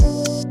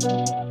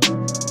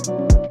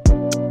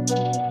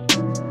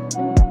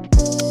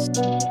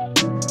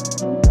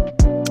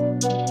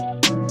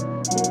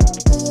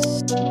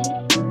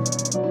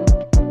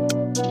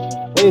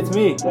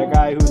me, that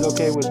guy who's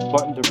okay with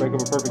button to break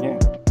up a perfect game.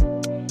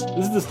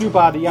 This is the Stu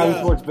Pod, the Yahoo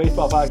Sports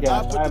Baseball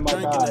Podcast. I am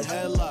Mike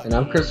Hyde. And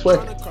I'm Chris Wick.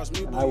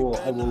 And I will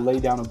lay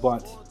down a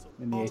bunt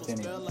in the 8th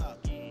inning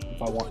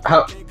if I want.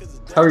 How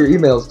are your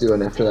emails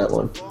doing after that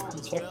one? I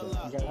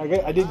checked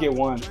it. I did get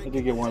one. I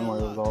did get one where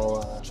it was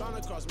all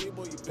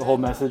the whole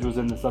message was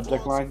in the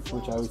subject line,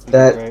 which I always think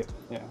is great.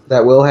 Yeah.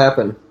 That will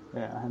happen.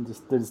 Yeah, and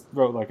they just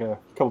wrote like a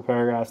couple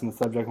paragraphs in the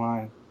subject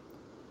line.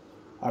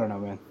 I don't know,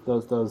 man.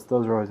 Those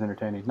are always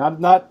entertaining. Not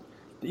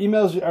the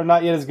emails are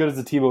not yet as good as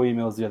the Tebow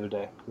emails the other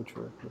day, which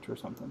were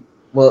something.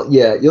 Well,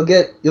 yeah, you'll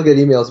get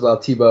emails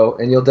about Tebow,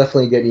 and you'll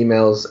definitely get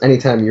emails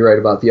anytime you write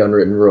about the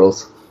unwritten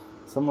rules.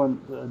 A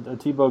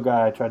Tebow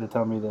guy tried to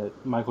tell me that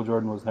Michael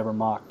Jordan was never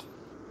mocked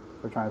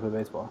for trying to play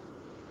baseball,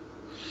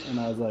 and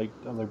I was like,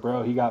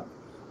 bro, he got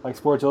like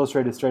Sports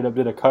Illustrated straight up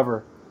did a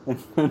cover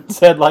and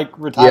said like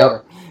retire.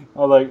 Yep. I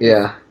was like,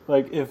 yeah,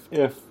 like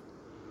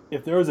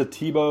if there was a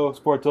Tebow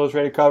Sports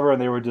Illustrated cover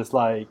and they were just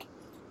like,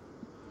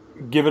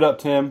 give it up,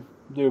 Tim,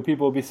 dude,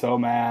 people would be so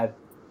mad.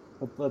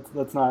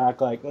 Let's not act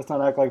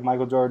like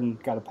Michael Jordan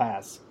got a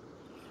pass.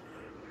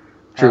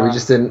 True, we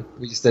just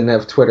didn't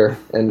have Twitter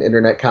and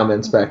internet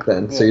comments back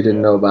then, so you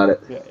didn't know about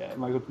it. Yeah.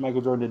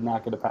 Michael Jordan did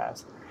not get a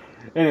pass.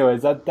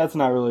 Anyways, that's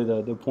not really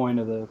the point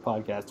of the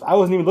podcast. I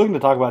wasn't even looking to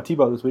talk about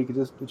Tebow this week.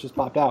 It just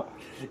popped out.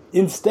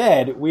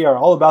 Instead, we are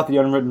all about the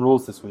unwritten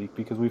rules this week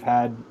because we've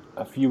had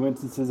a few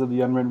instances of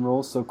the unwritten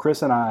rules. So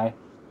Chris and I,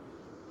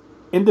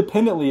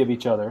 independently of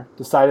each other,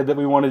 decided that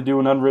we wanted to do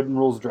an unwritten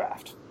rules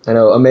draft. I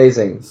know,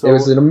 amazing. It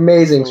was an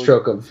amazing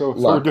stroke of luck.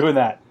 So we're doing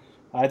that.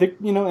 I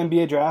think,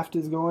 NBA draft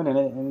is going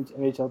and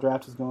NHL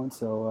draft is going,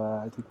 so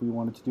I think we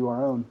wanted to do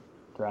our own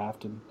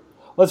draft. And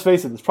let's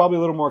face it, it's probably a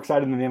little more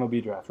exciting than the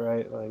MLB draft,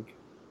 right? Like,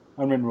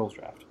 unwritten rules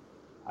draft.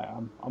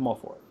 I'm all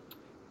for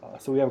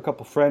it. So we have a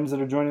couple friends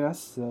that are joining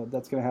us.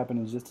 That's going to happen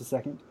in just a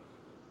second.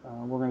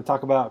 We're going to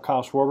talk about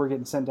Kyle Schwarber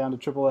getting sent down to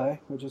AAA,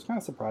 which is kind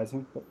of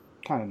surprising, but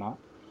kind of not.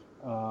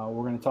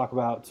 We're going to talk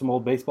about some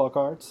old baseball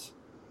cards.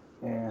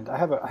 And I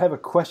have a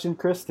question,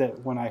 Chris,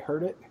 that when I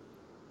heard it,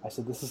 I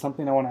said, this is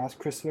something I want to ask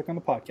Chris Wick on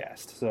the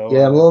podcast. So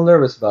yeah, I'm a little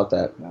nervous about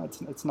that. No,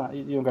 it's not.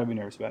 You don't got to be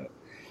nervous about it.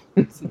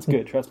 It's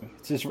good. Trust me.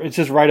 It's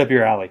just right up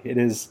your alley. It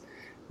is.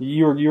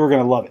 You're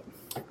going to love it.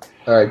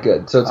 All right,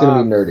 good. So it's going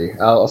to be nerdy.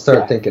 I'll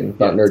start thinking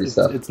about nerdy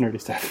stuff. It's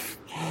nerdy stuff.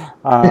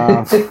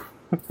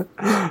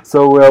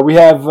 So we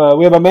have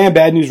a man,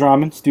 Bad News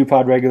Ramen, Stu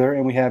Pod regular,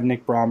 and we have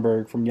Nick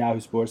Bromberg from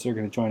Yahoo Sports. They're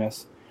going to join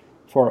us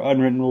for our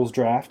unwritten rules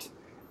draft.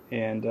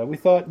 And we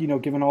thought,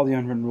 given all the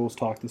unwritten rules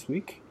talk this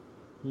week,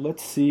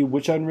 let's see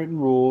which unwritten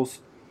rules,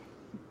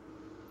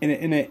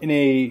 in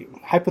a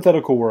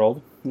hypothetical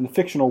world, in a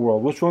fictional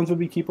world, which ones would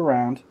we keep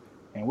around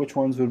and which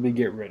ones would we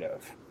get rid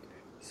of.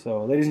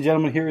 So, ladies and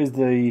gentlemen, here is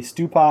the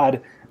Stu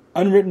Pod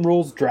unwritten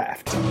rules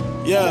draft.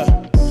 Yeah,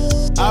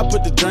 I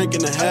put the drink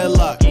in the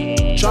headlock.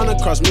 Tryna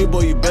cross me,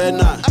 boy, you better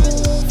not.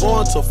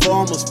 4 until 4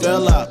 almost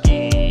fell out.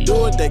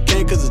 Do it, they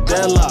can't cause it's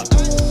deadlock.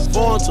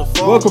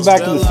 Welcome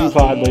back to the Stu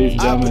Pod, ladies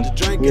and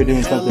gentlemen. We are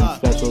doing something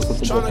special,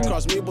 something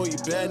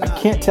different. I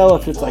can't tell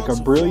if it's like a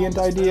brilliant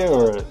idea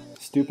or a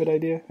stupid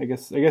idea. I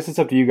guess it's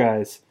up to you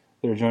guys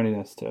that are joining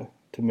us to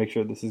make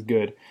sure this is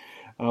good.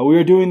 We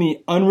are doing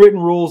the unwritten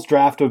rules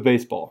draft of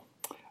baseball.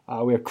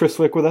 We have Chris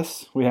Wick with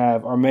us. We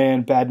have our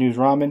man, Bad News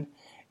Ramen.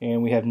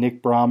 And we have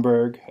Nick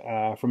Bromberg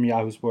from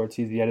Yahoo Sports.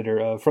 He's the editor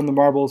of From the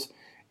Marbles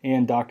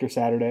and Dr.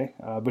 Saturday.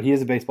 But he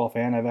is a baseball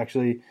fan. I've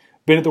actually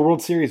been at the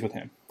World Series with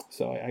him.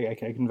 So I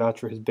can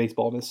vouch for his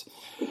baseballness.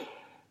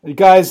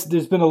 Guys,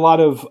 there's been a lot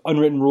of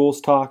unwritten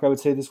rules talk, I would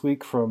say, this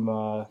week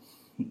from,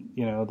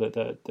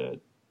 the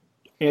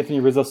Anthony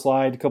Rizzo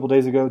slide a couple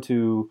days ago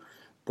to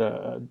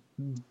the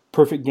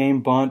perfect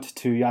game bunt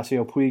to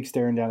Yasiel Puig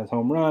staring down his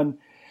home run.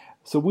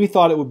 So we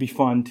thought it would be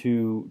fun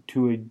to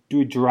do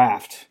a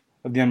draft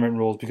of the unwritten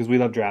rules because we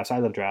love drafts. I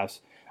love drafts.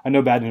 I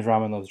know Bad News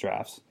Ramen loves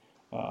drafts.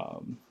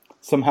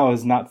 Somehow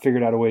has not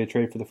figured out a way to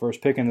trade for the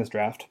first pick in this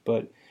draft,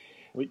 but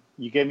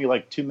you gave me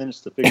like 2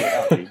 minutes to figure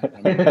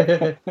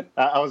it out.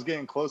 I was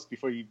getting close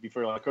before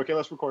you're like, okay,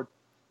 let's record.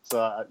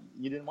 So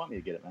you didn't want me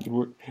to get it,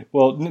 man.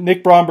 Well,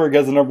 Nick Bromberg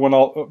has the number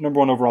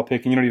one overall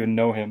pick, and you don't even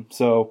know him.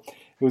 So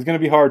it was going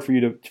to be hard for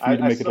you to make a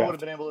draft. I still would have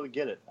been able to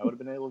get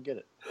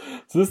it.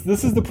 So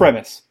this is the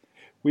premise.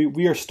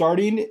 We are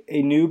starting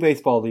a new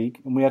baseball league,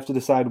 and we have to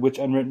decide which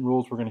unwritten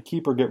rules we're going to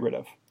keep or get rid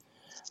of.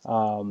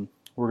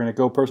 We're going to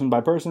go person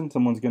by person.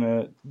 Someone's going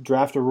to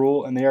draft a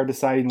rule, and they are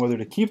deciding whether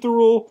to keep the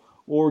rule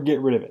or get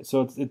rid of it.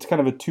 So it's kind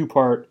of a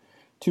two-part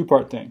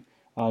thing.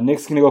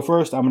 Nick's going to go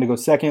first. I'm going to go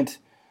second.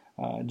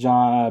 Bad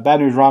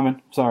News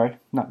Ramen. Sorry,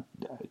 not.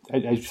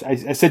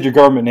 I said your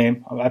government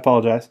name. I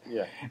apologize.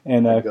 Yeah.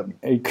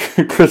 And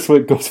Chris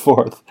Wick goes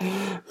fourth.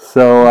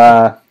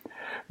 So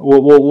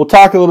we'll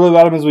talk a little bit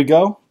about him as we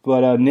go.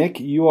 But Nick,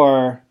 you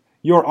are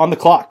on the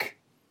clock.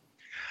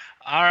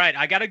 All right,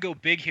 I got to go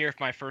big here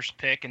for my first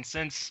pick, and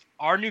since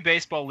our new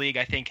baseball league,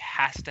 I think,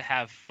 has to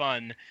have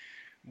fun,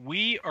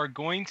 we are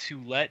going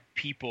to let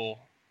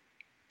people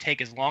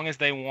take as long as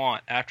they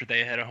want after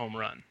they hit a home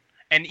run.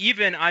 And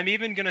I'm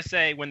even going to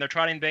say, when they're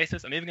trotting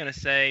bases, I'm even going to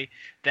say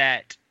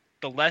that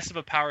the less of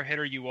a power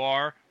hitter you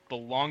are, the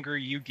longer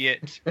you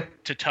get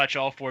to touch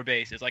all 4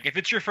 bases. Like, if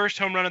it's your first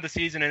home run of the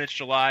season and it's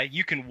July,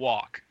 you can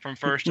walk from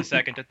first to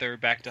second to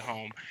third back to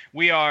home.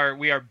 We are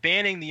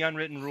banning the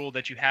unwritten rule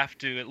that you have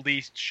to at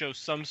least show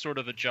some sort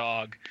of a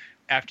jog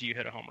after you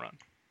hit a home run.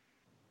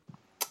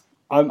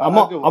 I'm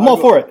all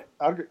for it.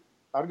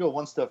 I'd go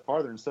one step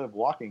farther. Instead of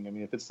walking, I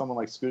mean, if it's someone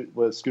like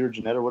Scooter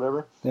Gennett or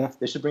whatever, yeah,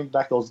 they should bring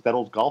back that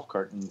old golf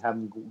cart and have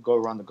them go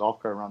around the golf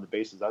cart around the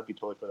bases. I'd be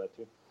totally for that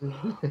too.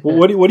 Well,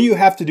 what do you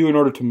have to do in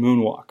order to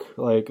moonwalk?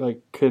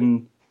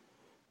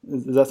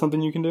 Is that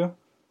something you can do?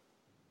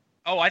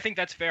 Oh, I think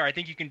that's fair. I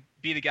think you can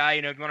be the guy,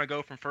 if you want to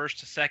go from first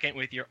to second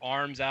with your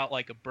arms out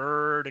like a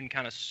bird and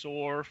kind of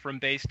soar from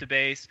base to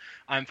base.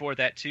 I'm for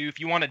that too. If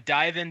you want to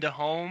dive into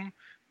home,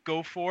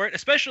 go for it.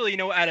 Especially,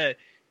 at a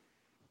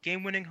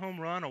game-winning home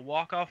run, a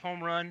walk-off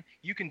home run,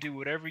 you can do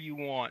whatever you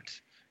want.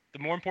 The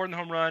more important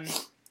the home run,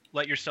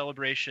 let your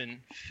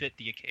celebration fit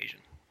the occasion.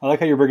 I like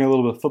how you're bringing a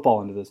little bit of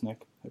football into this,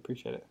 Nick. I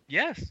appreciate it.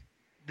 Yes.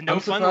 The no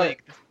fun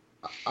league.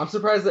 I'm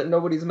surprised that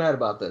nobody's mad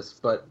about this,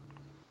 but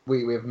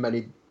we have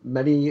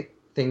many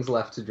things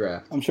left to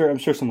draft. I'm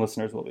sure some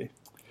listeners will be.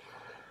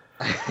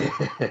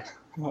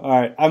 All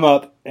right, I'm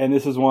up, and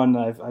this is one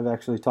I've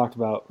actually talked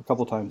about a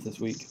couple times this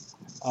week.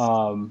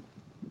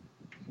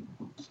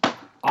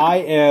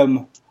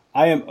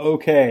 I am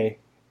okay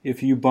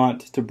if you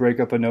bunt to break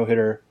up a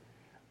no-hitter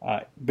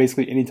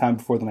basically any time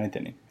before the 9th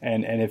inning.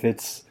 And if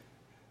it's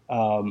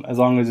as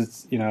long as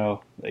it's,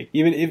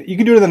 even if you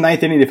can do it in the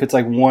 9th inning if it's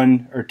like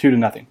 1 or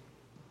 2-0.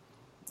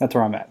 That's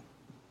where I'm at.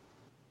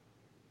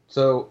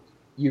 So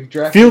you've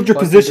drafted field your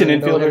position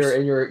infielders,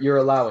 and you're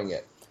allowing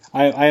it.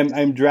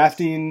 I'm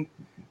drafting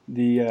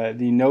the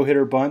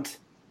no-hitter bunt,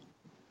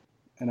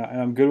 and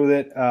I'm good with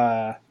it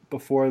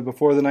before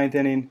the 9th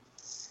inning.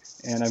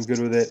 And I'm good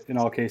with it in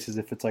all cases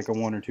if it's like a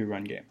 1 or 2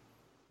 run game.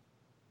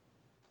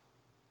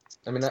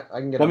 I mean,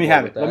 I can get. Let me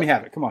have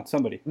it. Come on,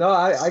 somebody. No,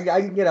 I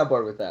can get on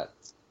board with that.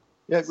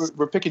 Yeah,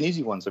 we're picking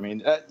easy ones. I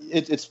mean,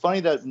 it's funny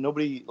that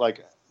nobody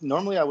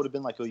normally I would have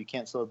been like, oh, you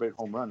can't celebrate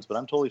home runs, but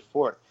I'm totally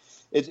for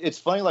it. It's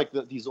funny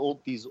these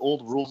old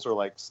rules are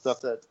like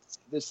stuff that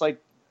it's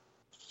like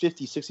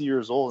 50, 60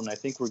 years old, and I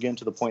think we're getting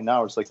to the point now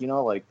where it's like,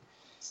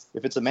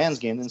 if it's a man's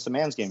game, then it's a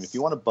man's game. If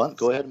you want to bunt,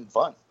 go ahead and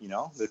bunt,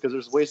 because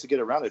there's ways to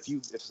get around it.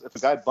 If a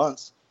guy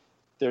bunts,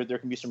 there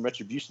can be some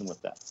retribution with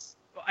that.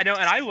 I know,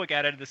 and I look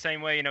at it the same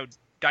way.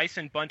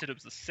 Dyson bunted. It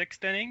was the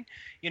 6th inning.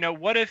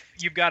 What if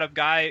you've got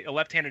a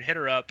left-handed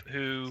hitter up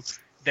who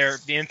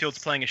the infield's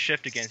playing a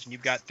shift against, and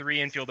you've got 3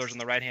 infielders on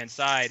the right-hand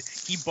side.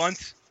 He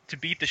bunts to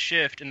beat the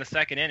shift in the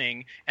 2nd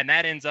inning, and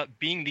that ends up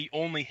being the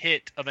only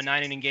hit of a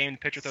 9-inning game. The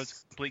pitcher throws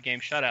a complete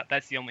game shutout.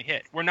 That's the only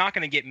hit. We're not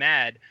going to get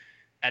mad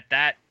at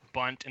that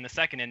bunt in the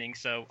 2nd inning.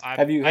 So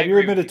have you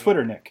admitted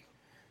Twitter, Nick?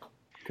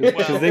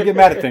 Because they get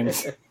mad at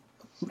things.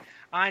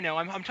 I know.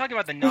 I'm talking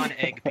about the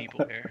non-egg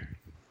people here.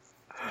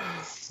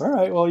 All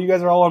right. Well, you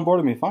guys are all on board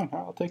with me. Fine. All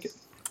right, I'll take it.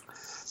 I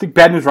think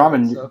Bad News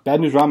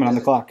Ramen on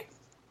the clock.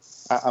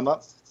 I'm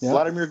up. Yeah.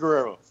 Vladimir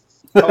Guerrero.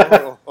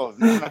 I'm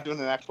not doing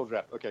an actual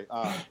draft. Okay.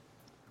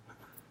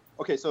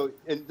 Okay. So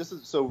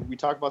we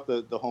talk about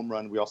the home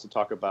run. We also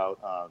talk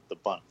about the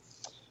bunt.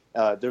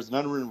 There's an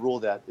unwritten rule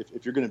that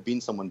if you're going to bean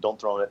someone, don't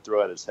throw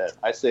at his head.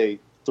 I say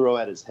throw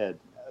at his head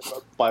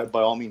by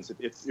all means.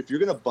 If you're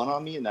going to bunt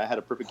on me and I had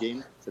a perfect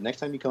game, the next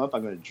time you come up,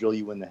 I'm going to drill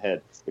you in the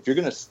head. If you're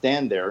going to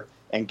stand there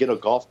and get a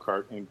golf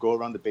cart and go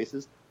around the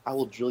bases, I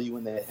will drill you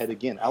in the head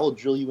again. I will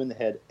drill you in the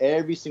head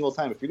every single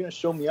time. If you're going to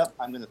show me up,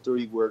 I'm going to throw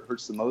you where it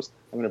hurts the most.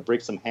 I'm going to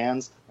break some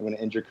hands. I'm going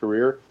to end your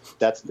career.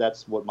 That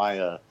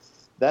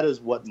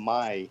is what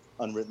my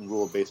unwritten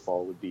rule of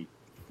baseball would be.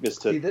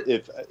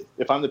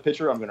 If I'm the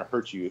pitcher, I'm going to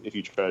hurt you if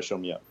you try to show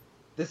me up.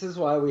 This is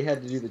why we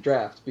had to do the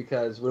draft,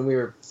 because when we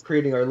were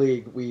creating our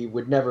league, we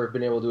would never have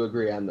been able to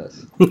agree on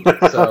this.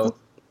 So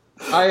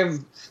I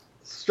am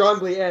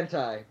strongly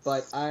anti,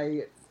 but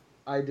I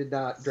did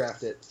not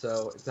draft it,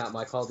 so it's not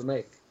my call to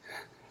make.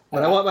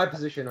 But I want my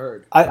position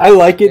heard. I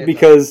like it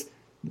because,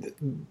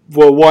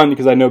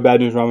 because I know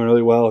Bad News Ramen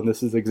really well, and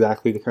this is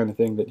exactly the kind of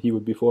thing that he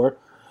would be for.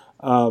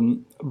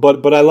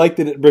 But I like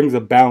that it brings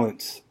a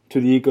balance to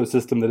the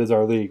ecosystem that is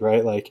our league,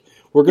 right? Like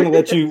we're gonna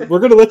let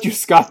you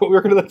scout, we're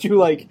gonna let you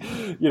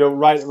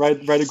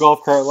ride a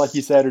golf cart like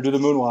you said, or do the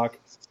moonwalk.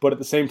 But at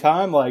the same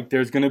time,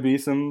 there's gonna be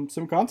some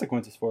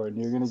consequences for it,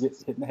 and you're gonna get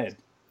hit in the head.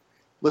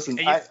 Listen,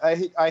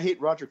 I hate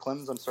Roger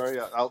Clemens. I'm sorry.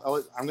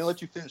 I'm gonna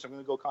let you finish. I'm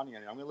gonna go Kanye on you.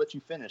 I'm gonna let you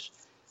finish.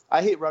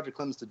 I hate Roger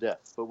Clemens to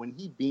death, but when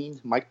he beamed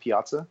Mike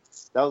Piazza,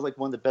 that was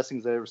one of the best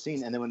things I've ever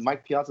seen. And then when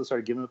Mike Piazza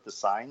started giving up the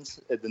signs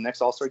at the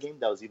next All-Star game,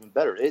 that was even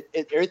better.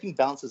 Everything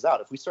balances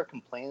out. If we start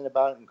complaining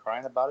about it and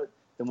crying about it,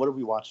 then what are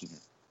we watching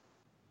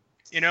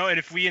here? And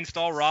if we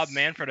install Rob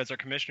Manfred as our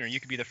commissioner, you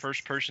could be the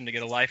first person to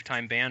get a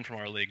lifetime ban from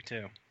our league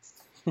too.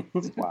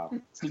 Wow.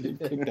 You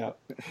get kicked out.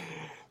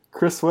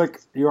 Chris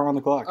Wick, you are on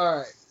the clock. All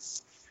right.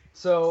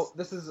 So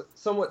this is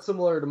somewhat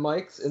similar to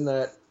Mike's in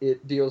that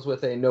it deals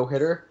with a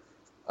no-hitter.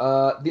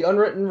 The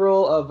unwritten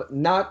rule of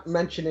not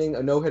mentioning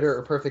a no-hitter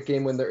or perfect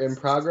game when they're in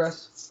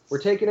progress.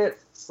 We're taking it.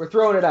 We're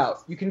throwing it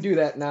out. You can do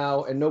that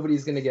now, and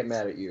nobody's going to get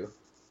mad at you.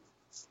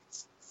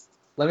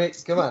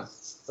 Come on.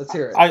 Let's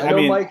hear it. I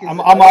mean, I'm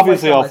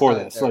obviously all for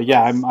this. Like,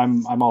 yeah,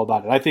 I'm all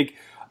about it. I think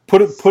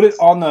put it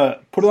on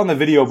the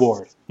video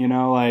board. You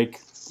know, like,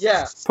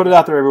 yeah, put it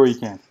out there everywhere you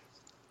can.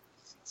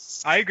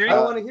 I agree. I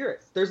don't want to hear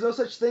it. There's no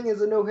such thing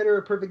as a no-hitter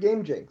or perfect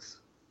game jinx.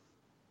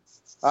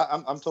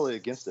 I'm totally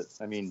against it.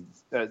 I mean,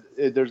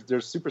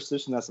 there's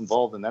superstition that's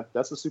involved, and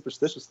that's a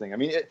superstitious thing. I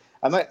mean,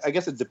 I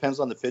guess it depends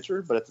on the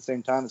pitcher, but at the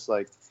same time, it's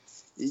like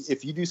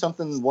if you do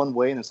something one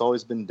way and it's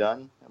always been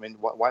done, I mean,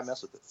 why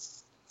mess with it?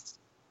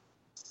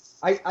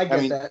 I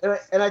get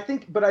that, and I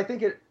think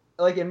it,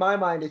 like, in my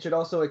mind, it should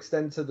also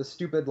extend to the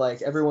stupid,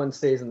 like, everyone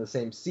stays in the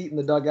same seat in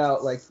the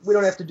dugout. Like, we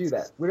don't have to do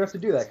that. We don't have to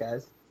do that,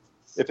 guys.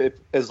 If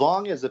as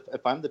long as if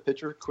I'm the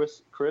pitcher,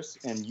 Chris,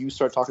 and you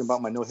start talking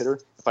about my no hitter,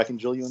 if I can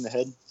drill you in the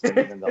head,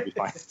 then that'll be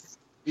fine.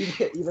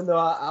 Even though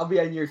I'll be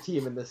on your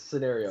team in this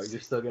snenario,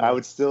 you're still gonna. I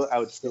would still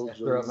drill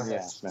you in the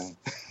ass, man.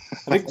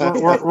 I think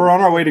we're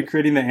on our way to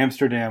creating the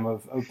Amsterdam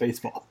of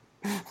baseball.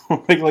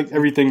 like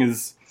everything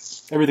is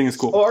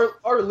cool.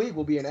 Our league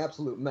will be an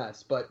absolute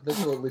mess, but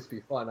this will at least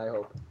be fun. I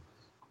hope.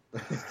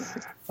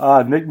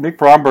 Nick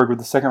Bromberg with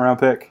the second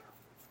round pick.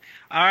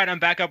 All right, I'm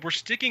back up. We're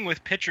sticking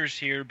with pitchers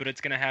here, but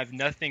it's going to have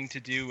nothing to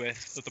do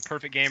with the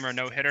perfect game or a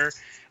no-hitter.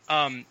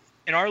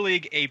 In our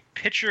league, a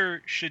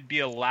pitcher should be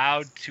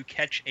allowed to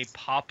catch a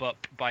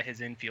pop-up by his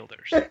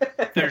infielders.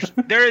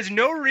 There is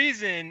no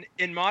reason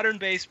in modern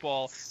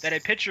baseball that a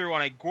pitcher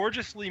on a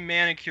gorgeously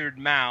manicured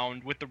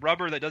mound with the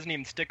rubber that doesn't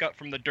even stick up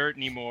from the dirt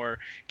anymore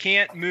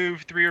can't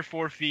move 3 or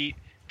 4 feet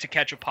to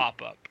catch a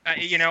pop-up.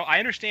 I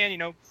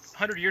understand,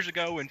 100 years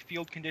ago when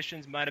field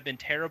conditions might have been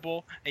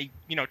terrible,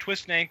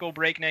 twist an ankle,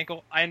 break an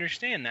ankle, I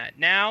understand that.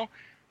 Now,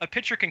 a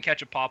pitcher can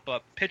catch a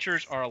pop-up.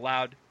 Pitchers are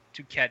allowed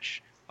to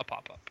catch a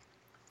pop-up.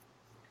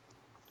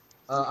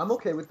 I'm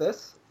okay with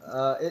this.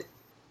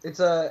 It's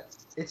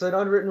an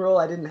unwritten rule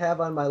I didn't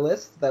have on my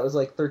list. That was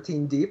like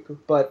 13 deep,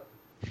 but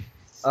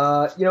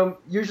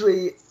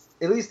usually,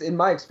 at least in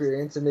my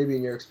experience, and maybe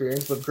in your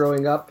experience, but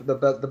growing up,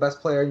 the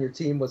best player on your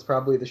team was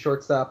probably the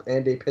shortstop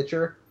and a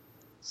pitcher.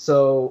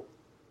 So,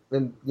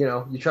 then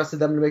you trusted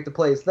them to make the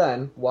plays.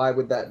 Then why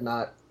would that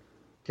not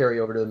carry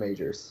over to the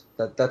majors?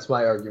 That's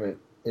my argument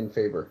in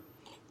favor.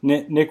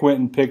 Nick went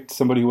and picked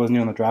somebody who wasn't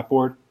even on the draft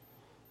board.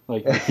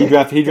 Like he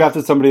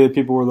drafted somebody that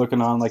people were looking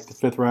on, like the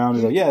 5th round.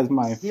 He's like, yeah, it's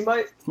my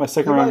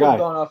second round guy. He might have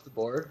gone off the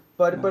board,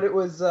 but it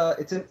was I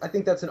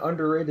think that's an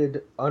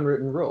underrated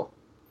unwritten rule.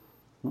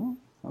 Well,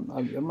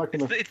 I'm not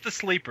gonna... It's the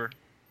sleeper.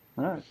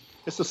 All right.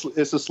 It's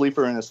a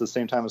sleeper, and it's the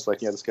same time. It's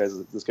like, yeah, this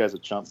guy's a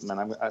chump,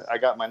 man. I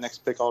got my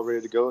next pick all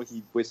ready to go.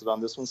 He wasted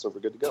on this one, so we're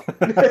good to go.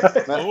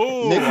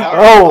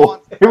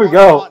 Here we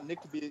go.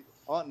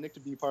 I want Nick to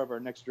be part of our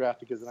next draft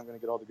because then I'm going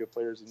to get all the good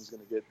players, and he's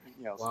going to get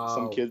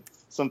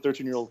some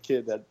 13-year-old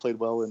kid that played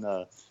well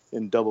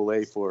in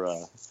Double-A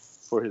for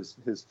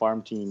his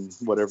farm team,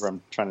 whatever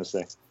I'm trying to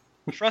say.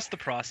 Trust the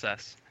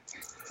process.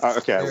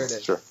 Okay,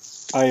 sure.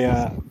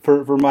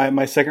 For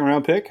my second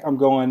round pick, I'm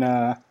going.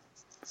 I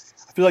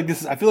feel like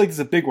this is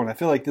a big one. I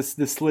feel like this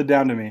slid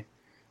down to me,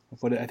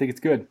 but I think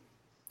it's good.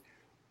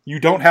 You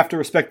don't have to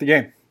respect the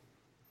game.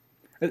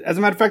 As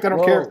a matter of fact, I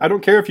don't care. I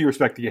don't care if you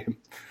respect the game.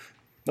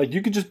 Like,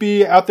 you could just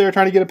be out there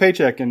trying to get a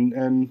paycheck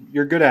and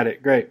you're good at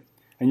it, great.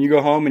 And you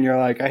go home and you're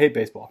like, I hate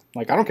baseball.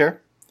 Like, I don't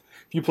care.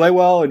 If you play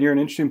well and you're an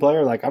interesting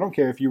player, like, I don't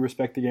care if you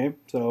respect the game.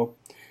 So,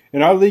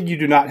 in our league, you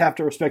do not have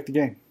to respect the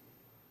game.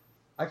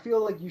 I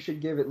feel like you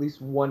should give at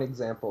least one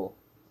example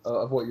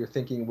of what you're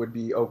thinking would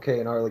be okay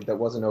in our league that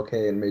wasn't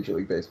okay in Major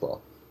League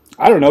Baseball.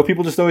 I don't know.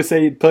 People just always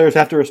say players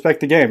have to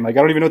respect the game. Like, I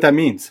don't even know what that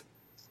means.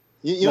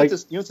 You know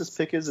what this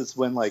pick is? It's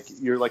when, like,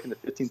 you're like in the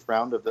 15th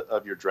round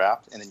of your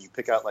draft, and then you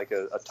pick out like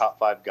a top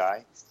 5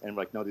 guy, and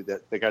like, no, dude,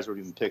 that guy's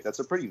already been picked. That's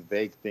a pretty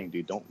vague thing,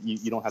 dude.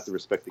 You don't have to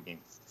respect the game.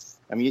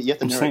 I mean, you have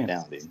to narrow it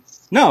down, dude.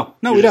 No,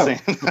 we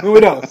don't. We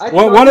don't.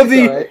 One of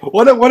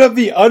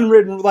the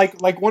unwritten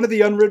one of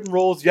the unwritten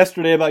rules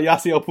yesterday about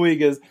Yasiel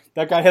Puig is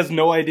that guy has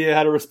no idea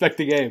how to respect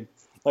the game.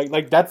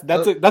 Like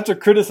that's a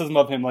criticism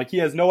of him. Like, he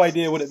has no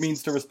idea what it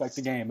means to respect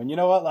the game. And you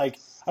know what? Like,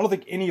 I don't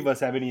think any of us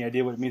have any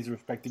idea what it means to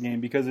respect the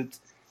game because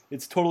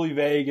it's totally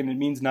vague and it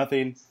means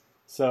nothing.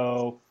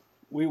 So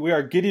we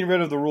are getting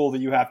rid of the rule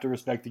that you have to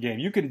respect the game.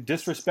 You can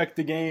disrespect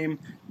the game.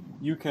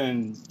 You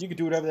can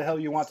do whatever the hell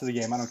you want to the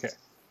game. I don't care.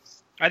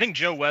 I think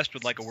Joe West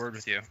would like a word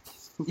with you.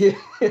 Yeah.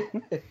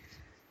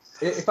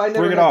 If I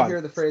never had to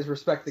hear the phrase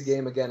 "respect the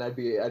game" again, I'd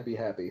be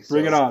happy. So.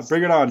 Bring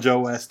it on,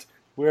 Joe West.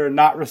 We're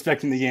not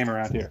respecting the game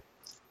around here.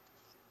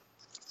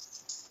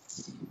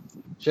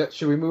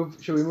 Should we move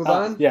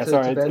on? Yeah,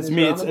 sorry, it's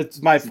me.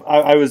 It's my.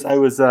 I was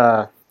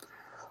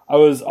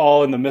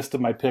all in the midst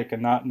of my pick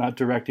and not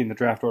directing the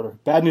draft order.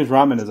 Bad News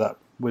Ramen is up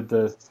with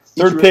the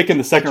third pick in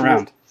the second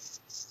round.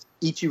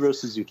 Ichiro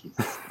Suzuki.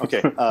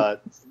 Okay,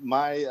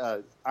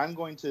 I'm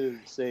going to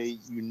say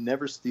you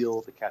never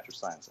steal the catcher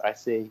signs. I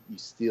say you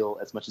steal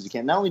as much as you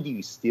can. Not only do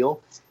you steal,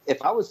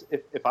 if I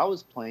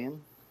was playing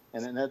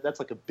and then that's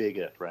like a big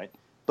if, right?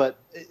 But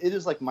it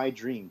is like my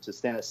dream to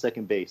stand at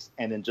second base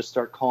and then just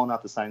start calling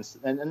out the signs,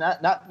 and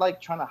not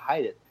like trying to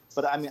hide it.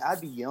 But I mean,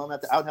 I'd be yelling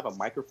I would have a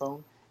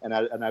microphone, and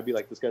I'd be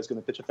like, this guy's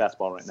going to pitch a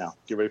fastball right now.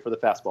 Get ready for the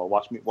fastball.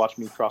 Watch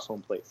me cross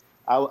home plate.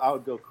 I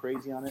would go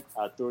crazy on it.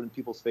 I'd throw it in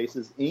people's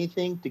faces.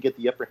 Anything to get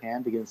the upper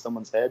hand, to get in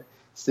someone's head.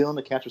 Stealing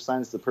the catcher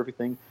sign is the perfect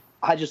thing.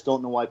 I just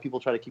don't know why people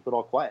try to keep it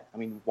all quiet. I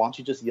mean, why don't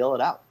you just yell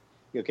it out?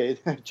 Okay,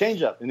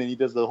 change up, and then he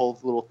does the whole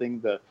little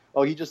thing.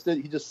 He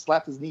just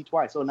slapped his knee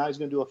twice. Oh, now he's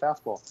going to do a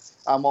fastball.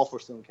 I'm all for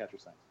stealing catcher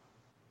signs.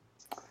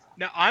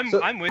 No,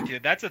 I'm with you.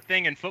 That's a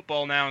thing in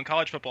football now, in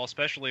college football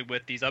especially,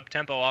 with these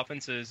up-tempo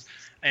offenses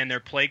and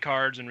their play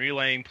cards and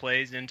relaying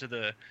plays into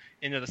the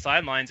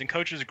sidelines. And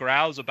coaches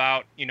grouse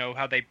about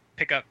how they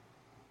pick up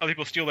other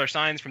people steal their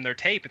signs from their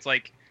tape. It's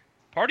like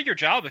part of your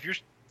job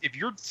if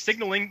you're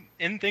signaling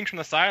in things from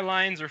the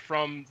sidelines or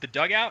from the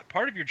dugout,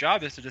 part of your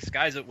job is to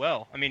disguise it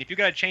well. I mean, if you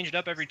got to change it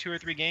up every 2 or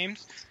 3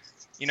 games,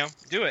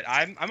 do it.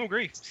 I'm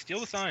agree. Steal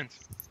the signs.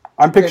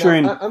 I'm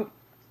picturing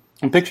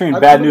I'm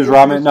Bad News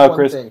Ramen. No,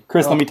 Chris,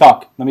 Oh. let me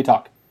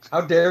talk.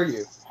 How dare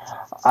you?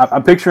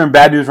 I'm picturing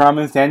Bad News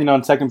Ramen standing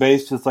on second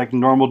base, just like a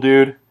normal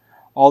dude,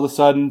 all of a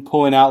sudden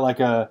pulling out like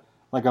a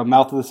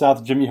Mouth of the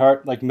South Jimmy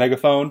Hart like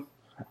megaphone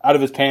out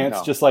of his pants,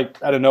 No. just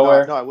like out of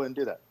nowhere. No, I wouldn't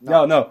do that.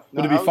 No.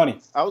 Would it be funny?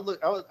 I would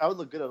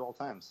look good at all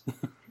times.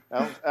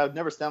 I would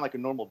never stand like a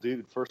normal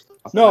dude first.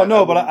 But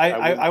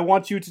I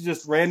want you to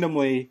just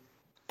randomly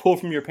pull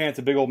from your pants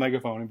a big old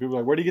megaphone, and people are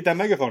like, "Where do you get that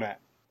megaphone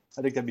at?"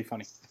 I think that'd be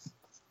funny.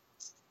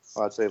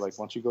 Well, I'd say like,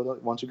 why don't you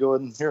go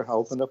in here? I'll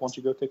open it up. Why don't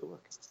you go take a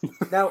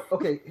look? Now,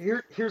 okay,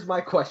 here's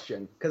my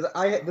question, because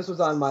this was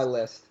on my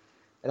list,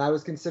 and I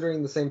was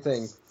considering the same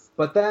thing.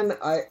 But then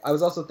I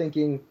was also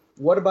thinking,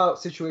 what about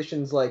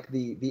situations like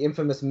the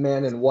infamous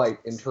Man in White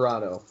in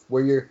Toronto,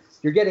 where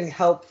you're getting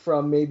help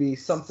from maybe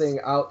something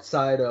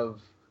outside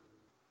of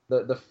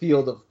the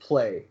field of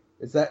play?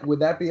 Would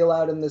that be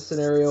allowed in this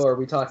scenario, or are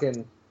we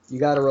talking you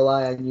got to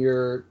rely on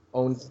your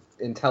own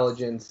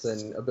intelligence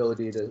and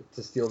ability to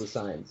steal the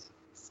signs?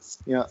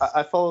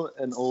 I follow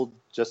an old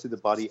Jesse the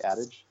Body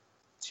adage: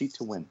 cheat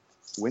to win.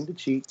 Win to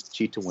cheat,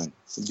 cheat to win.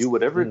 Do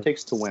whatever it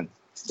takes to win.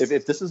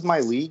 If this is my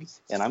league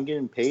and I'm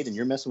getting paid and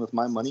you're messing with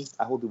my money,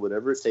 I will do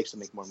whatever it takes to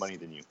make more money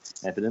than you.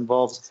 And if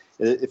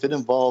it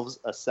involves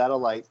a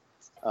satellite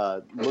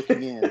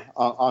looking in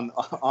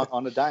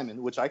on a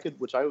diamond, which I could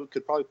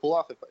probably pull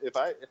off if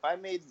I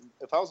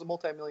was a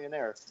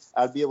multimillionaire,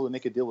 I'd be able to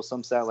make a deal with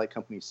some satellite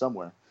company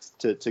somewhere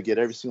to get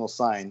every single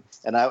sign,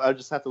 and I would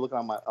just have to look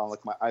on my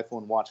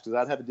iPhone watch, because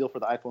I'd have a deal for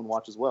the iPhone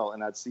watch as well,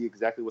 and I'd see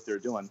exactly what they're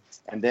doing,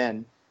 and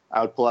then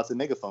I would pull out the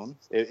megaphone.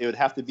 It would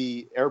have to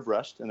be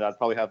airbrushed, and I'd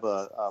probably have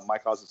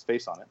Mike Oz's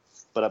face on it,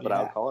 but I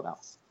would call it out.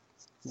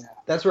 Yeah,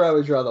 that's where I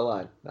would draw the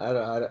line.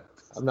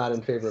 I'm not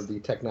in favor of the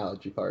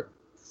technology part.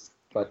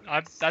 But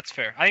that's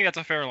fair. I think that's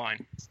a fair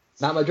line.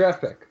 Not my draft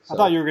pick. So. I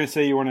thought you were going to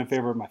say you weren't in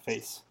favor of my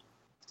face.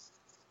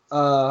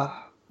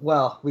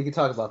 Well, we can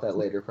talk about that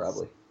later,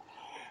 probably.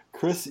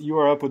 Chris, you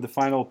are up with the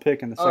final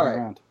pick in the second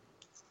round.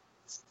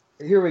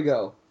 Here we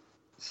go.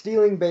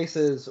 Stealing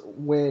bases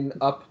win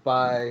up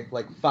by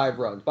like 5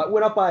 runs, but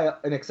went up by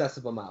an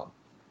excessive amount.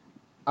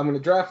 I'm going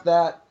to draft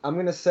that. I'm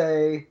going to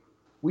say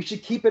we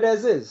should keep it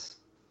as is.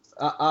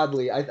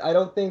 Oddly, I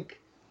don't think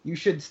you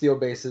should steal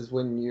bases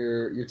when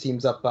your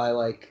team's up by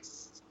like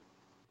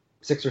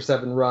 6 or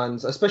 7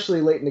 runs,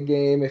 especially late in the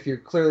game if you're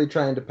clearly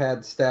trying to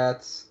pad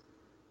stats.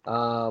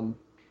 I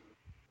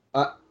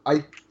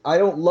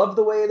don't love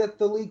the way that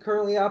the league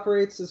currently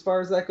operates as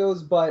far as that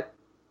goes, but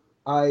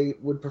I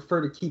would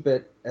prefer to keep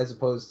it as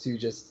opposed to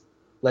just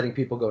letting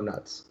people go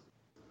nuts.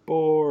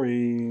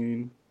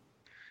 Boring.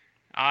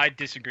 I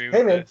disagree with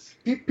this.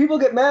 Hey man, people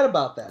get mad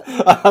about that.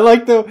 I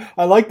like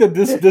that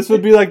this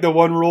would be like the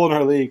one rule in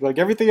our league. Like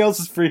everything else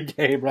is free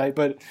game, right?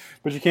 But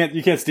you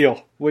can't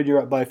steal when you're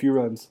up by a few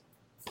runs.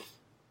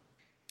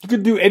 You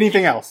could do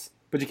anything else,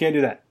 but you can't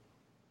do that.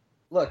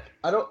 Look,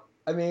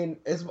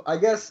 I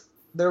guess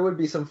there would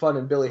be some fun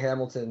in Billy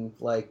Hamilton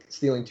like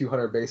stealing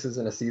 200 bases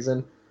in a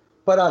season,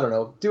 but I don't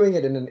know, doing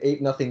it in an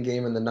 8-0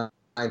 game in the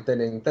 9th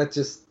inning,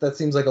 that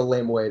seems like a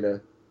lame way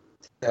to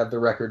have the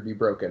record be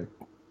broken.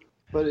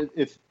 But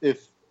if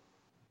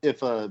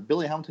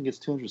Billy Hamilton gets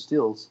 200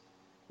 steals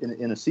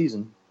in a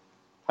season,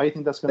 how do you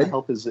think that's going to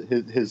help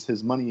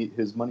his money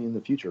in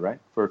the future, right?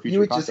 For a future you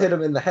would contract? just hit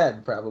him in the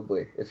head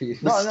probably if he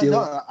was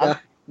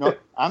stealing.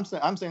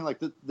 I'm saying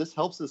like this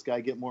helps this guy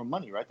get more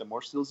money, right? The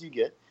more steals you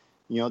get,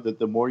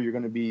 the more you're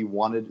going to be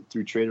wanted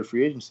through trade or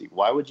free agency.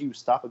 Why would you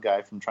stop a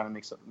guy from trying to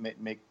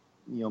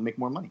make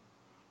more money?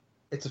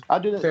 It's a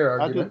fair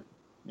argument.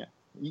 Yeah,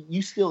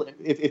 you still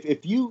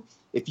if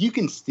you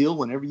can steal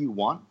whenever you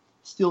want.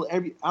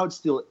 I would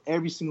steal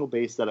every single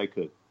base that I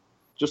could.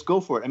 Just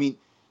go for it. I mean,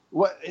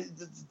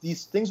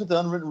 these things with the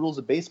unwritten rules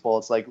of baseball,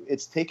 it's like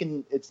it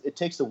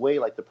takes away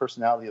like the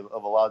personality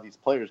of a lot of these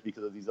players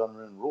because of these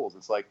unwritten rules.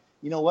 It's like,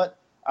 you know what?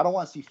 I don't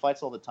want to see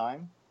fights all the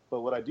time,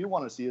 but what I do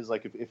want to see is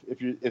like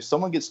if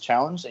someone gets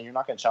challenged and you're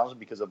not going to challenge them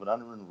because of an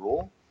unwritten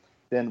rule,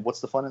 then what's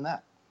the fun in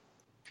that?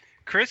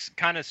 Chris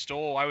kind of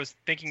stole. I was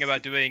thinking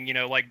about doing,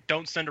 like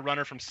don't send a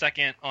runner from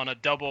second on a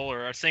double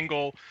or a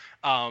single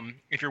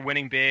if you're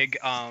winning big.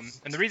 And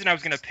the reason I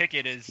was going to pick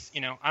it is,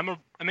 I'm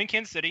in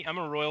Kansas City. I'm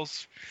a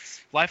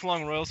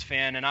lifelong Royals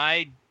fan, and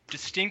I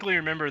distinctly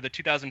remember the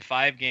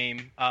 2005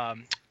 game.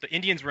 The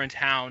Indians were in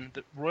town.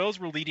 The Royals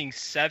were leading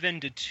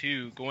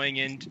 7-2 going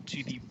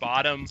into the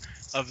bottom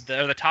of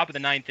the top of the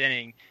ninth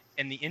inning,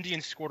 and the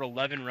Indians scored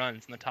 11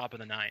 runs in the top of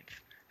the ninth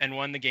and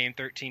won the game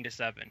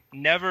 13-7.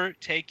 Never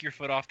take your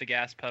foot off the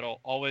gas pedal.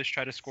 Always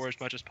try to score as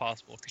much as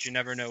possible because you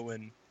never know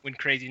when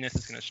craziness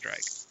is going to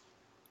strike.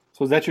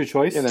 So is that your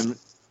choice? And then,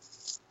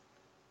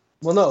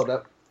 well,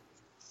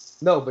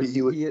 but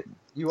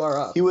you are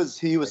up. He was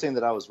saying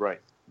that I was right.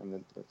 And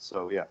then,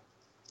 so yeah.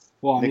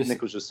 Well,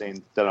 Nick was just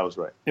saying that I was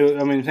right.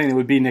 I'm saying it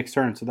would be Nick's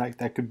turn, so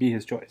that could be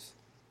his choice.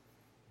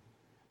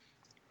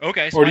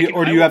 Okay. So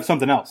or do you have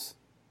something else?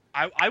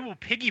 I will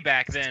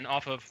piggyback then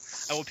off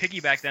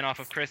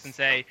of Chris and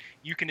say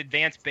you can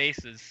advance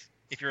bases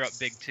if you're up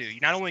big too.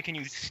 Not only can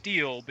you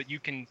steal, but you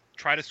can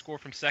try to score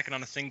from second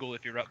on a single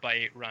if you're up by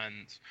 8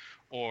 runs,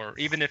 or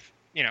even if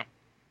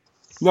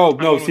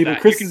No. See, but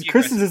Chris is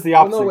the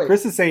opposite. Oh, no,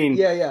 Chris is saying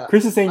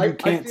Chris is saying you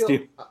can't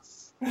steal.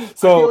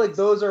 So I feel like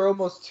those are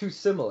almost too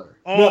similar.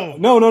 No.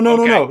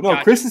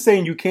 Gotcha. Chris is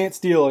saying you can't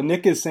steal, and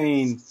Nick is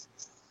saying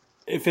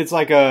if it's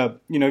like if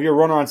you're a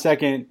runner on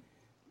second,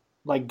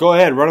 like go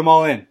ahead, run them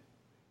all in.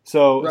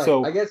 So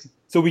right.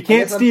 So we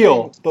can't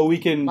steal, but we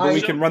can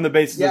run the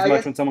bases as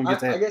much when someone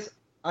gets ahead. I guess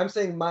I'm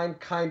saying mine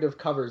kind of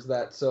covers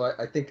that, so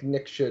I think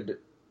Nick should.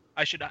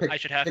 I should have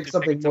pick to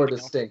something pick more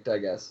else. distinct, I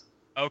guess.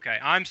 Okay,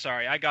 I'm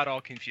sorry, I got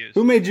all confused.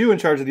 Who made you in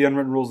charge of the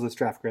unwritten rules of this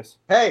draft, Chris?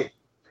 Hey,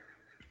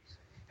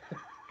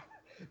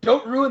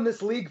 don't ruin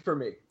this league for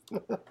me.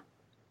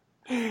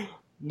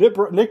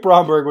 Nick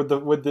Bromberg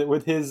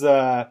with his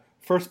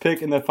first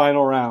pick in the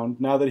final round.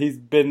 Now that he's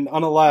been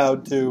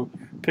unallowed to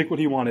pick what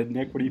he wanted,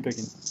 Nick, what are you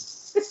picking?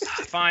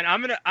 Fine,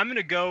 I'm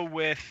gonna go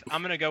with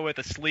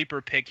a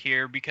sleeper pick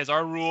here because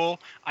our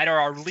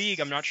league,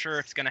 I'm not sure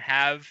if it's gonna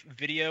have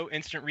video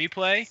instant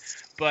replay,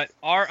 but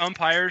our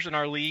umpires in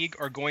our league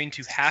are going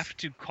to have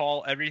to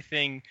call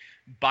everything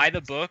by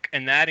the book,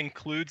 and that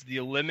includes the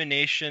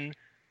elimination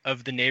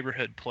of the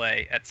neighborhood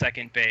play at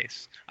second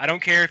base. I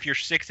don't care if you're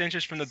 6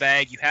 inches from the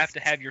bag, you have to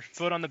have your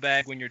foot on the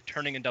bag when you're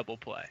turning a double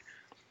play.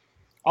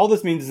 All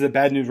this means is that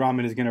Bad News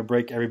Ramen is going to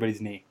break everybody's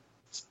knee.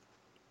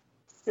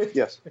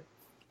 Yes.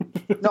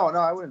 No,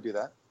 I wouldn't do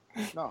that.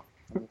 No.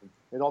 I mean,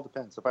 it all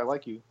depends. If I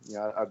like you,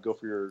 I'd go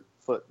for your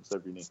foot instead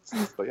of your knee.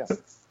 But yeah.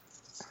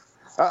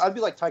 I'd be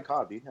like Ty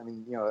Cobb, dude. I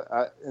mean,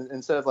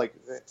 instead of like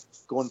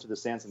going to the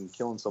stands and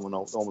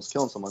almost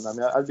killing someone, I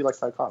mean, I'd be like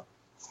Ty Cobb.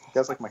 That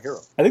guy's like my hero.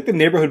 I think the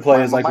neighborhood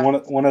play is like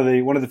one of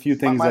the few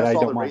things that I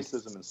don't mind.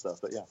 Racism and stuff,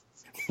 but yeah.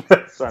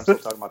 Sorry, I'm still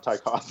talking about Ty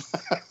Cobb.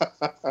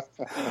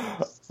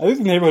 I think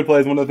the neighborhood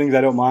play is one of the things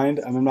I don't mind.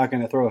 I'm not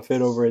going to throw a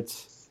fit over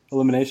its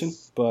elimination,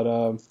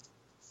 but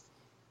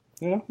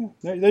there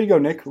you go,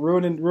 Nick.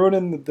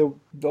 Ruining the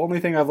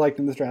only thing I've liked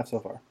in this draft so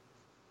far.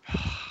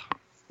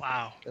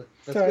 Wow.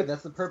 That's good.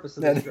 That's the purpose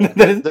of this draft.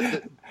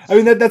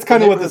 That's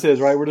kind of what this is,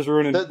 right? We're just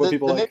ruining what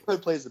people like. The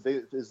neighborhood play is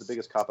the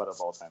biggest cop out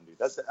of all time, dude.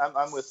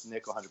 I'm with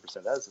Nick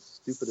 100%. That is the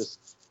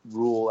stupidest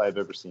rule I've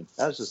ever seen.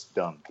 That is just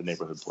dumb, the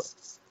neighborhood play.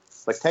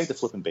 Like, tag the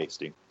flipping base,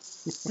 dude.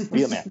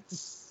 Be a man.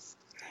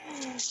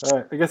 All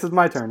right, I guess it's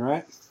my turn,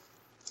 right?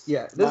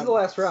 Yeah, this is the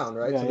last round,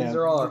 right? Yeah, so these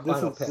are all our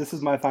final picks. This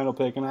is my final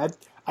pick, and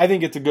I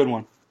think it's a good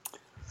one.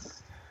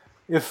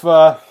 If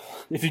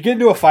you get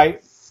into a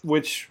fight,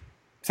 which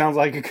sounds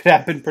like it could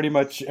happen pretty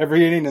much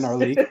every inning in our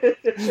league,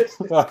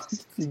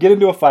 you get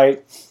into a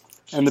fight,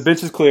 and the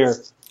bench is clear,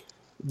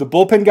 the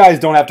bullpen guys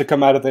don't have to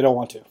come out if they don't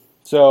want to.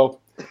 So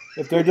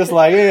if they're just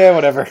like, yeah,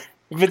 whatever.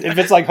 If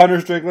it's like Hunter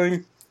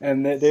Strickling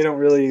and they don't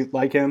really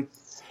like him,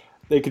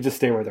 they could just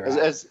stay where they're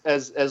at.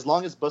 As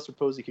long as Buster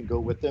Posey can go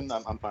with them,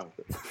 I'm fine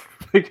with it.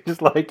 They could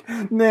just like,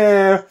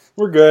 nah,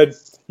 we're good.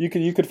 You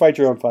could fight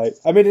your own fight.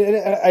 I mean,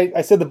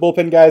 I said the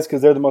bullpen guys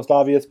because they're the most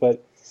obvious,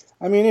 but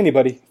I mean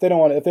anybody if they don't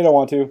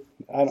want to,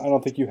 I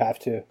don't think you have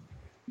to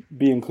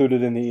be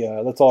included in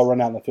the let's all run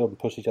out in the field and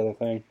push each other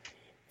thing.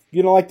 If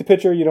you don't like the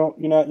pitcher, you're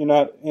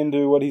not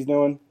into what he's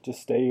doing,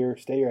 just stay your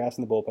ass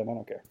in the bullpen. I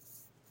don't care.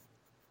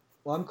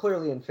 Well, I'm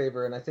clearly in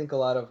favor, and I think a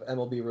lot of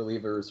MLB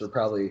relievers are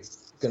probably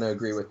going to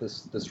agree with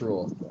this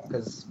rule.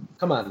 Because,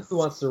 come on, who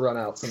wants to run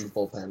out from the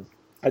bullpen?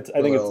 I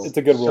think it's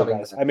a good rule,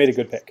 guys. I made a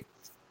good pick.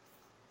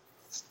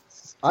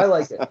 I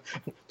like it.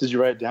 Did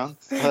you write it down?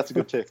 Oh, that's a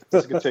good pick.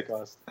 That's a good pick,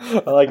 Oz. I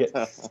like it.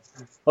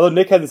 Although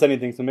Nick hasn't said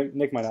anything, so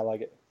Nick might not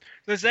like it.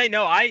 To say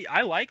no,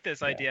 I like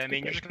this idea. I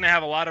mean, you're just going to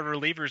have a lot of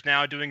relievers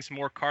now doing some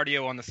more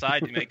cardio on the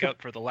side to make up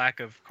for the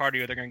lack of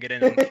cardio they're going to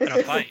get in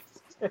a fight.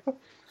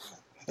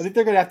 I think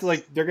they're gonna have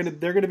to they're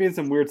gonna be in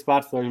some weird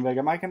spots. They're gonna be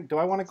like, do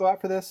I want to go out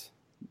for this?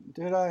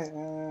 Did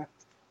I?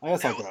 I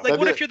guess I'll go out. Like,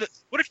 what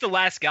if the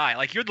last guy,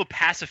 like you're the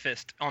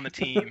pacifist on the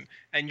team,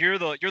 and you're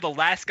the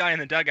last guy in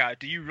the dugout?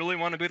 Do you really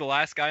want to be the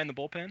last guy in the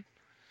bullpen?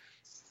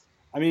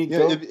 I mean,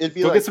 it'd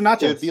be go like, get some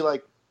nachos.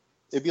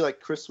 It'd be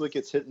like Chris Wick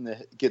gets hit in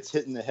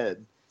the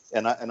head,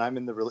 and I'm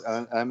in relief.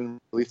 I'm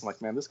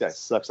like, man, this guy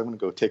sucks. I'm gonna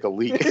go take a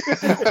leak.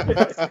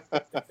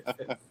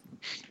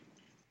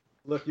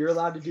 Look, you're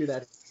allowed to do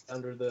that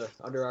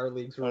under our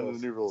league's rules. Under the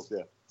new rules,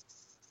 yeah.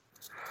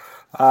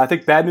 I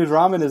think Bad News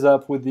Ramen is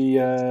up with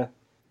the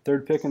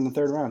third pick in the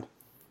third round.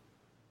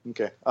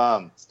 Okay.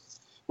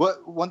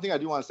 One thing I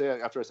do want to say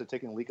after I said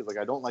taking a leak is like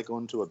I don't like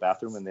going to a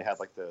bathroom and they have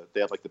like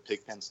the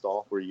pig pen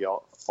stall where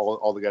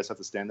all the guys have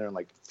to stand there and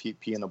like pee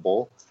in a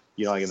bowl,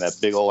 you know, like in that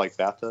big old like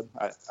bathtub.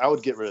 I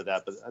would get rid of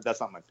that, but that's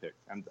not my pick.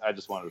 And I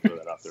just wanted to throw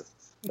that out there.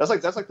 That's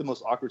like the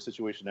most awkward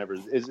situation ever.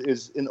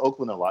 Is in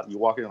Oakland a lot. You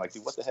walk in and like,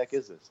 dude, what the heck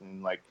is this?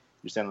 And like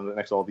you're standing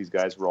next to all these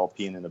guys who are all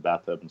peeing in the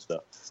bathtub and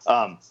stuff.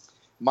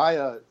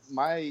 My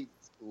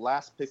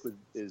last pick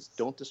is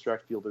don't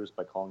distract fielders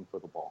by calling for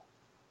the ball.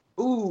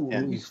 Ooh,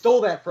 and you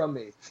stole that from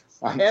me.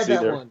 I had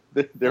that one.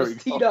 There we go.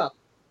 Teed up.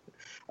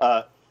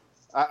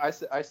 I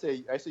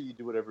say you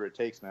do whatever it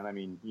takes, man. I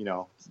mean, you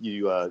know,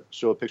 you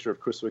show a picture of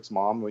Chris Wick's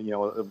mom, when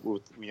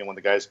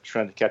the guy's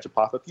trying to catch a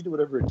pop up, you do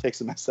whatever it takes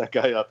to mess that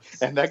guy up.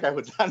 And that guy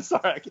would. I'm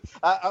sorry,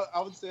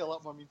 I would say a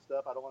lot more mean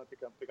stuff. I don't want to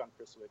pick on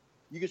Chris Wick.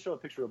 You can show a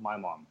picture of my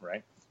mom,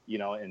 right? You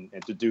know, and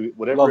to do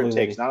whatever Lovely it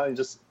takes. lady. Not only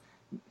just,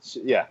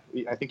 yeah.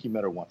 I think you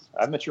met her once.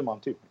 I've met your mom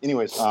too.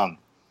 Anyways,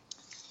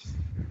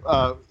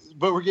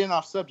 but we're getting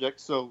off subject.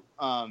 So,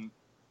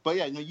 but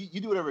yeah,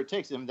 you do whatever it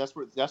takes. I mean, that's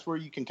where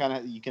you can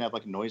have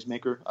like a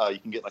noisemaker. You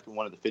can get like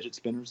one of the fidget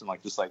spinners and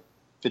like just like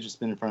fidget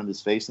spin in front of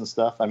his face and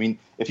stuff. I mean,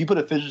 if you put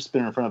a fidget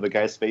spinner in front of a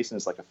guy's face and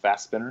it's like a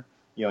fast spinner,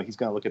 you know, he's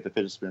going to look at the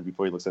fidget spinner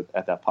before he looks at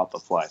that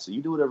pop-up fly. So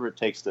you do whatever it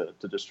takes to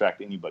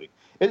distract anybody.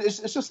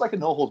 It's just like a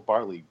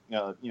no-holds-barred league,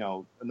 a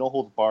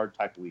no-holds-barred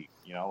type league.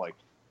 You know, like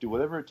do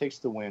whatever it takes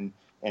to win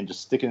and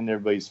just stick it in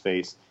everybody's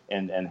face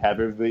and have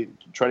everybody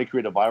try to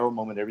create a viral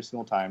moment every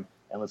single time.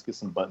 And let's get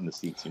some butt in the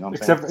seats. You know what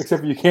I'm saying?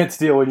 Except you can't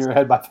steal when you're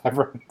ahead by 5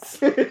 runs.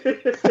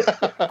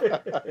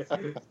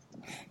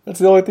 That's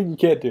the only thing you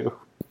can't do.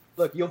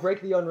 Look, you'll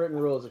break the unwritten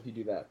rules if you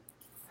do that.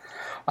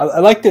 I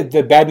like that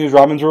the Bad News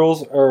Ramen's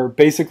rules are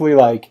basically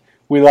like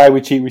we lie, we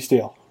cheat, we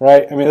steal.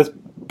 Right? I mean, that's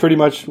pretty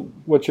much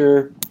what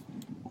your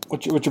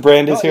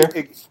brand is here.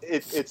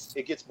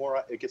 It gets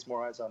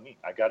more eyes on me.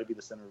 I got to be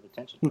the center of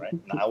attention, right?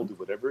 And I will do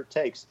whatever it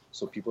takes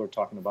so people are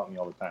talking about me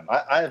all the time.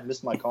 I have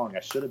missed my calling.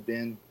 I should have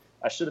been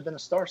a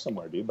star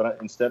somewhere, dude. But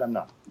instead, I'm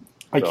not.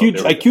 I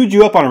queued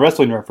you up on a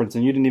wrestling reference,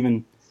 and you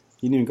didn't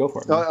even go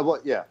for it. Well,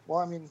 yeah. Well,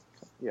 I mean,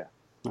 yeah.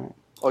 Right.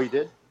 Oh, you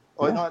did?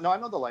 Oh, yeah. No, I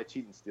know the lie,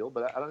 cheat, and steal,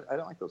 but I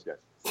don't like those guys.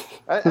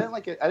 I didn't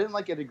like it. I didn't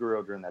like Eddie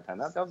Guerrero during that time.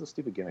 That was a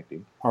stupid gimmick,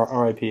 dude.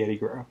 R.I.P. Eddie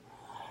Guerrero.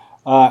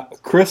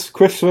 Chris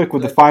Swick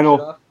with the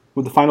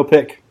final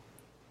pick.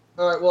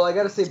 All right. Well, I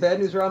got to say, Bad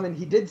News Ramen.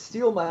 He did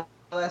steal my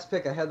last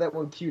pick. I had that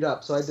one queued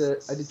up, so I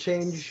had to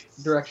change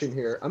direction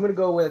here. I'm gonna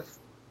go with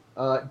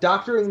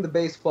doctoring the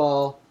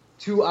baseball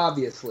too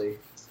obviously.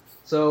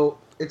 So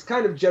it's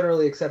kind of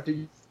generally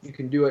accepted you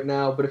can do it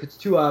now, but if it's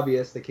too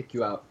obvious, they kick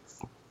you out.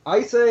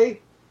 I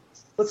say,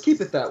 let's keep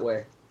it that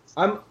way.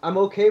 I'm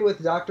okay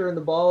with doctoring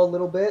the ball a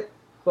little bit,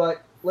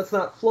 but let's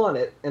not flaunt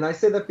it. And I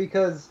say that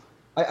because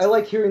I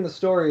like hearing the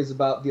stories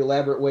about the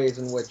elaborate ways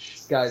in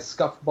which guys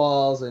scuff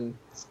balls and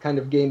kind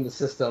of game the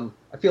system.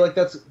 I feel like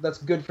that's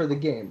good for the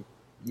game.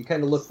 You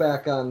kind of look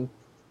back on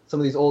some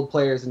of these old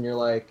players and you're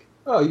like,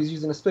 oh, he was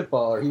using a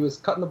spitball, or he was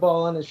cutting the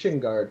ball on his shin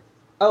guard.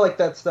 I like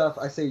that stuff.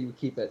 I say you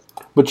keep it.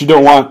 But you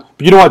don't want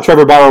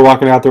Trevor Bauer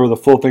walking out there with a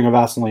full thing of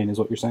Vaseline, is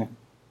what you're saying.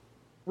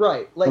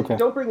 Right. Like, okay.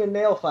 Don't bring a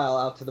nail file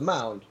out to the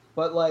mound.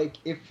 But like,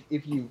 if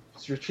you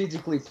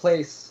strategically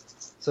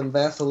place some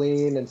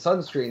Vaseline and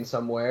sunscreen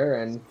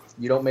somewhere and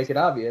you don't make it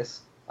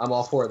obvious, I'm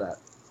all for that.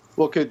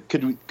 Well,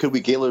 could we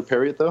Gaylord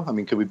Perry it though? I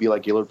mean, could we be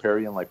like Gaylord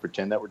Perry and like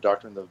pretend that we're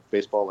doctoring the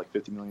baseball like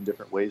 50 million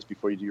different ways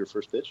before you do your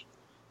first pitch?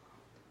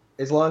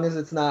 As long as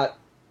it's not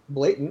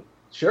blatant,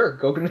 sure,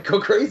 go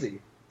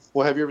crazy.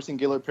 Well, have you ever seen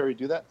Gaylord Perry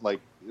do that?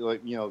 Like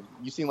you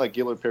seen like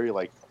Gaylord Perry,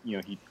 like, you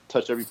know, he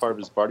touched every part of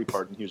his body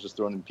part and he was just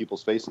throwing it in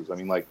people's faces. I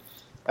mean, like,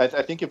 I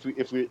think if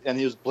we and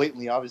he was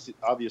blatantly obvious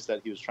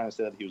that he was trying to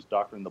say that he was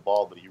doctoring the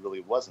ball, but he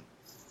really wasn't.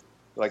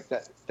 Like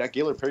that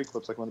Gaylord Perry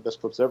clip's like one of the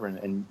best clips ever,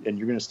 and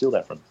you're gonna steal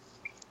that from him.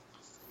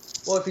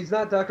 Well, if he's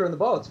not doctoring the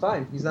ball, it's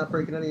fine. He's not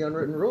breaking any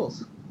unwritten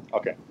rules.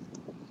 Okay.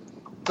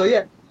 So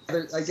yeah.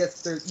 I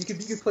guess you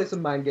could play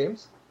some mind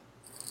games.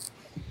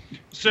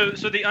 So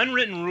the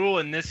unwritten rule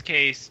in this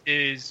case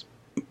is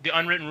the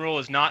unwritten rule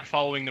is not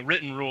following the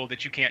written rule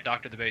that you can't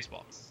doctor the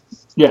baseball.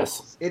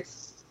 Yes.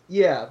 Because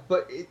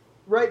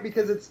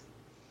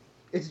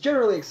it's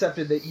generally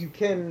accepted that you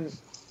can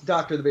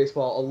doctor the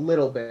baseball a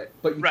little bit,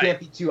 but you can't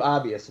be too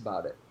obvious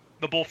about it.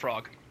 The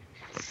bullfrog.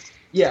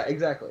 Yeah,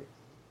 exactly.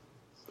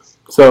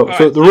 So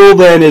the rule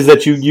then is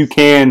that you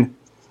can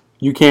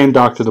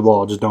doctor the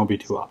ball, just don't be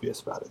too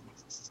obvious about it.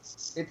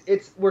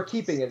 We're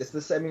keeping it. It's the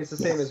same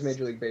as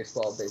Major League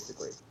Baseball,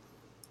 basically.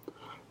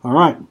 All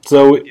right.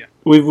 So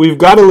we've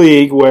got a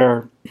league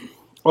where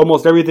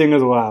almost everything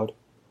is allowed,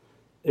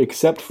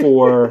 except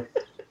for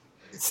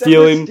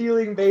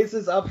stealing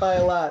bases up by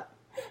a lot.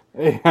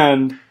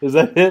 And is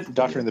that it?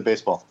 Doctoring the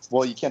baseball.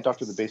 Well, you can't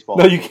doctor the baseball.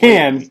 No, you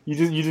can.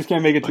 You just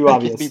can't make it too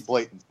obvious. It can't be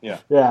blatant. Yeah.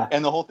 Yeah.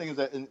 And the whole thing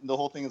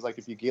is like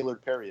if you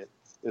Gaylord Perry it,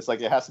 it's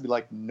like it has to be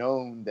like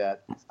known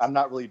that I'm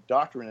not really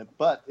doctoring it,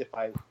 but if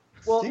I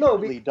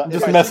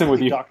just messing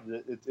with you.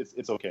 Doctored it,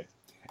 it's okay.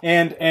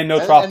 And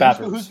no trough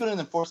bathrooms. Who's going to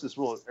enforce this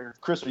rule?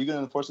 Chris, are you going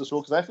to enforce this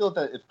rule? Because I feel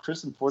that if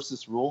Chris enforced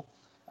this rule,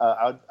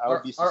 I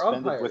would be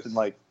suspended within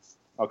like.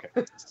 Okay.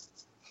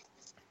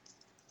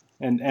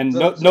 And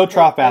no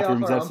trough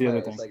bathrooms. That's the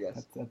other thing.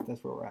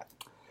 That's where we're at,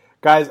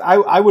 guys.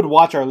 I would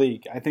watch our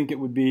league. I think it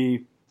would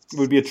be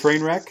a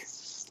train wreck.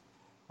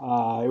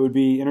 It would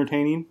be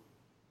entertaining.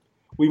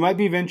 We might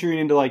be venturing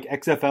into like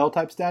XFL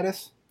type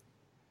status,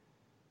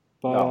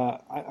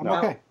 but I'm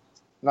okay.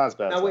 Not as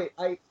bad. Now wait,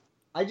 I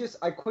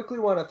quickly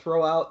want to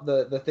throw out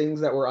the things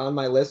that were on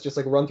my list, just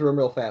like run through them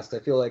real fast. I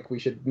feel like we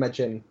should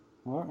mention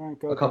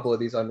a couple of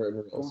these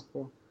unwritten rules.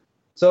 Go.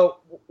 So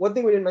one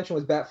thing we didn't mention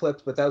was bat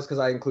flips, but that was because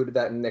I included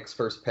that in Nick's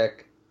first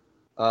pick,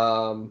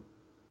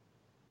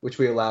 which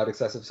we allowed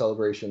excessive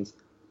celebrations.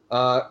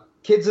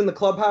 Kids in the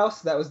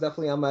clubhouse, that was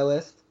definitely on my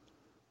list.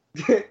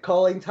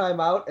 Calling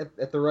timeout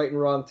at the right and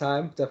wrong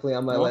time, definitely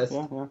on my list.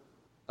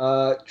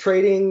 Yeah.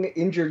 Trading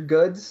injured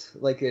goods,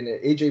 like in an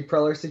AJ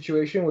Preller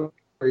situation where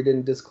he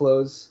didn't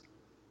disclose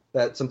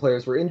that some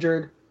players were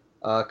injured.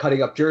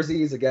 Cutting up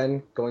jerseys,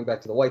 again, going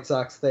back to the White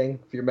Sox thing.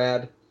 If you're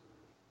mad,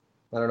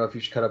 I don't know if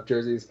you should cut up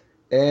jerseys.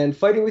 And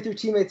fighting with your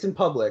teammates in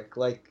public,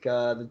 like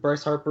the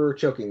Bryce Harper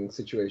choking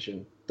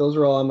situation. Those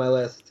are all on my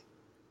list.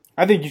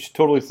 I think you should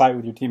totally fight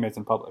with your teammates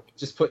in public.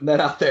 Just putting that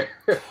out there.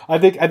 I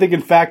think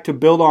in fact, to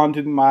build on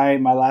to my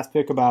last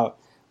pick about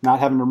not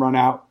having to run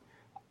out,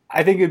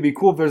 I think it'd be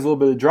cool if there's a little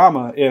bit of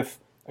drama if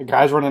a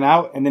guy's running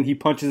out and then he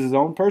punches his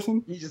own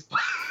person. He just...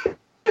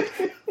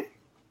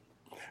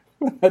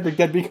 I think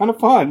that'd be kind of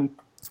fun.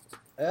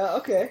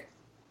 Okay.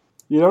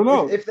 You don't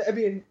know.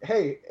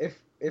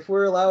 If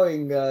we're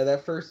allowing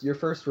your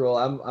first rule,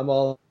 I'm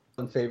all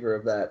in favor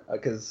of that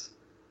because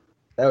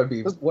that would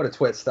be what a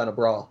twist on a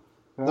brawl.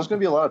 There's going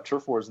to be a lot of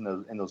turf wars in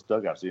those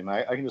dugouts.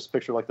 I can just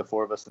picture like the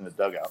four of us in a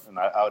dugout, and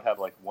I would have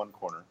like one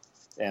corner,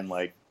 and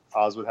like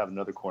Oz would have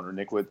another corner.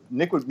 Me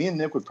and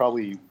Nick would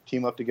probably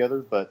team up together,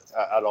 but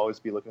I'd always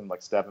be looking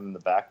like stab him in the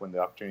back when the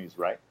opportunity is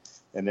right,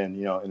 and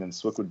then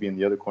Swick would be in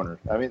the other corner.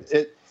 I mean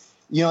it.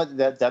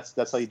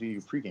 That's how you do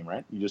your pregame,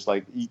 right? You just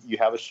like you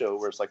have a show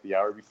where it's like the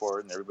hour before,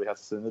 and everybody has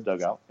to sit in the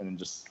dugout, and then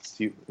just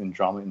and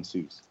drama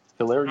ensues,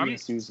 hilarity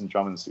ensues, and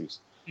drama ensues.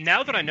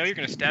 Now that I know you're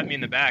going to stab me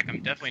in the back,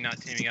 I'm definitely not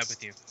teaming up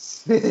with you.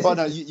 Well,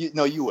 no,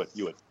 you would.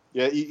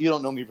 Yeah, you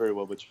don't know me very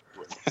well, but you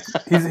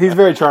He's would.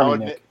 very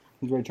charming, Nick.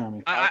 He's very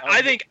charming.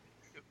 I think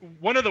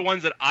one of the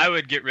ones that I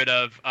would get rid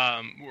of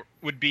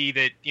would be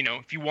that,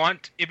 if you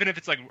want, even if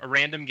it's like a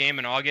random game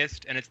in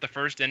August and it's the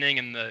first inning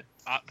and the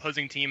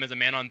opposing team is a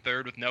man on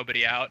third with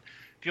nobody out,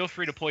 feel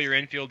free to pull your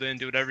infield in,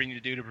 do whatever you need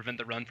to do to prevent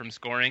the run from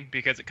scoring,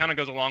 because it kind of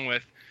goes along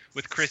with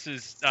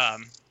Chris's,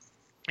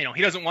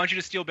 he doesn't want you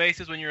to steal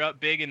bases when you're up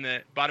big in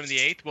the bottom of the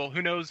eighth. Well,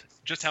 who knows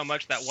just how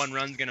much that one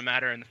run's going to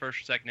matter in the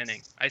first or second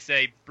inning. I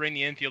say bring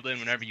the infield in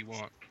whenever you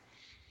want.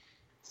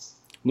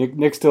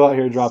 Nick's still out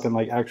here dropping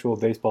like actual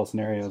baseball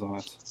scenarios on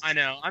us. I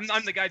know.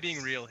 I'm the guy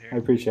being real here. I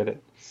appreciate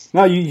it.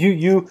 No,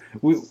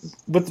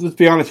 but let's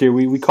be honest here.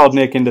 We called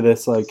Nick into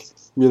this like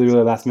really,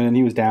 really last minute, and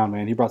he was down,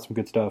 man. He brought some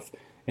good stuff,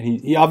 and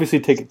he obviously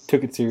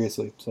took it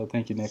seriously. So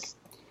thank you, Nick.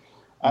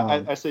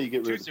 I say you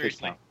get rid of the pitch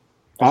count.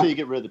 I say you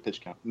get rid of the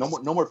pitch count. No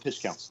more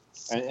pitch counts,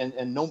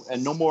 and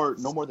no more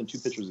than 2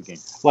 pitchers a game.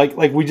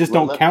 Like we just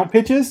don't count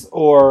pitches,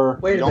 or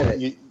wait a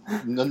minute.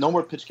 No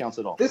more pitch counts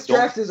at all. This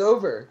draft is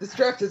over. This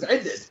draft has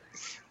ended.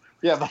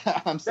 Yeah, but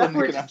I'm still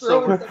making.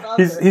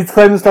 He's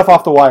claiming stuff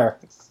off the wire.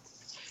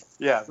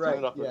 Yeah, right.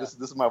 Yeah. This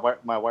is my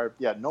wire.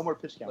 Yeah, no more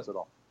pitch counts at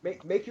all.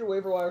 Make your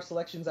waiver wire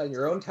selections on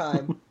your own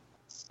time.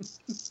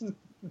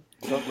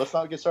 Let's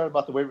not get started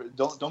about the waiver.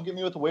 Don't get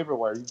me with the waiver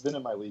wire. You've been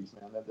in my leagues,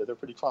 man. They're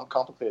pretty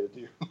complicated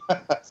too.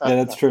 Yeah,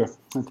 that's true.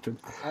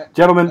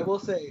 Gentlemen, I will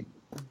say,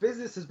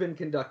 business has been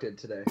conducted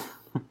today.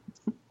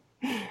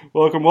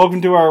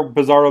 Welcome to our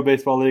Bizarro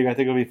Baseball League. I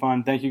think it'll be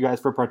fun. Thank you guys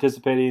for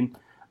participating.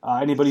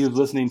 Anybody who's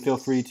listening, feel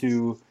free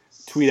to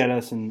tweet at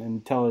us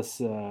and tell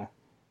us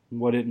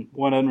what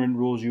unwritten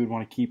rules you would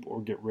want to keep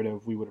or get rid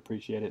of. We would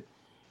appreciate it.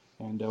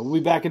 And we'll be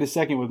back in a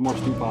second with more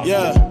Stu Pod.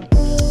 Yeah,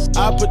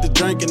 I put the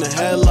drink in the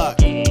headlock.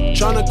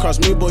 Tryna cross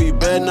me, boy, you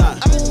better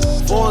not.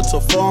 4 until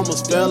 4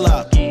 almost fell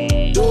out.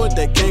 Do it,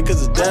 they can't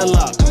cause it's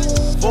deadlock.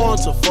 4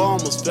 until 4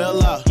 almost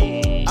fell out.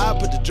 I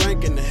put the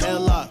drink in the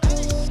headlock.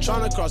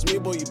 Tryna cross me,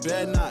 boy, you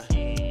better not.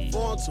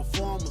 4 until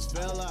 4 almost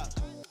fell out.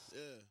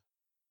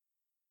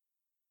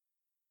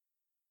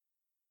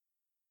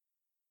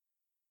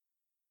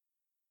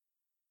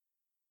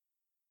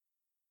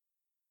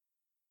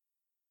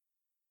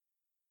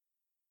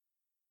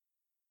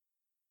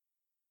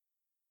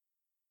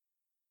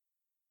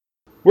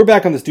 We're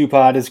back on the Stu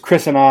Pod. It's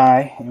Chris and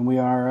I, and we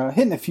are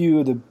hitting a few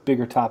of the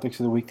bigger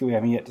topics of the week that we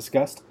haven't yet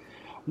discussed.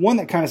 One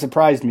that kind of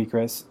surprised me,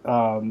 Chris,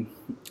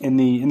 in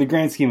the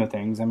grand scheme of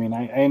things. I mean,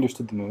 I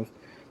understood the move,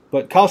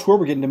 But Kyle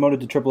Schwarber getting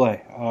demoted to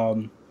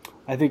AAA.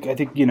 I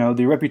think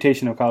the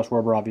reputation of Kyle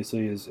Schwarber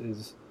obviously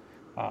is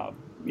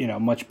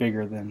much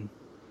bigger than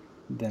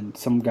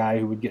some guy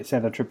who would get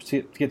sent down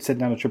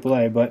to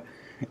AAA. But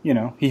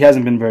he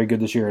hasn't been very good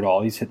this year at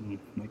all. He's hitting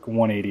like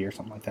 180 or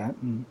something like that,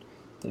 and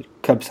the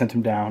Cubs sent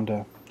him down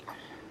to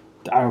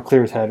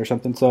clear his head or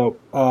something. So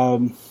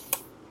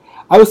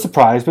I was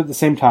surprised, but at the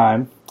same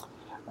time,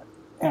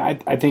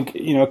 I think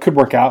it could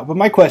work out. But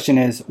my question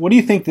is, what do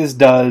you think this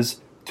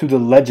does to the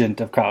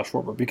legend of Kyle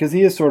Schwarber? Because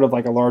he is sort of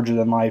like a larger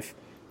than life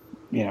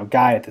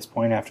guy at this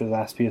point after the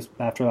last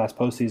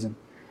postseason.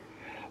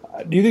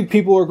 Do you think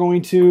people are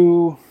going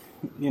to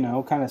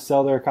kind of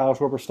sell their Kyle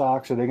Schwarber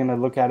stocks? Are they going to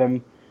look at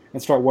him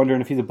and start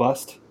wondering if he's a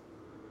bust?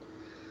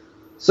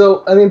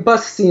 So, I mean,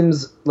 bust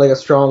seems like a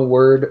strong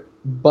word,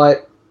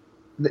 but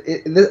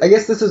I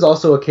guess this is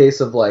also a case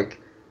of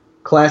like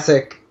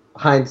classic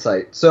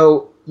hindsight.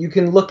 So you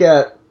can look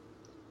at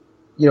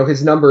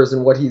his numbers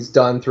and what he's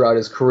done throughout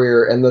his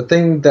career, and the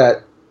thing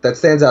that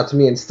stands out to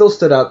me and still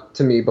stood out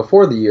to me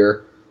before the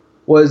year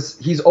was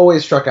he's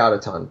always struck out a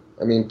ton.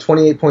 I mean,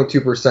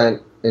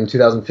 28.2% in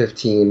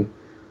 2015.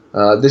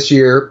 This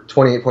year,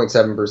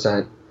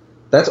 28.7%.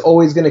 That's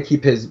always going to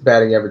keep his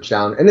batting average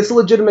down. And it's a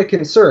legitimate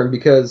concern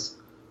because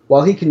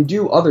while he can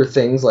do other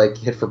things like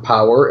hit for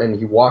power and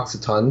he walks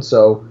a ton,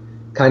 so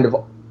kind of,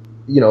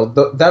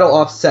 that'll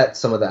offset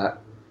some of that,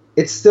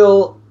 it's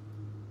still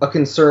a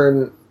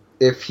concern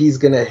if he's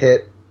going to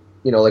hit,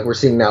 like we're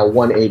seeing now,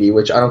 180,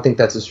 which I don't think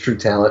that's his true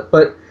talent.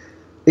 But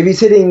if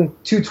he's hitting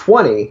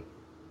 220,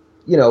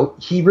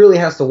 he really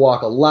has to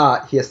walk a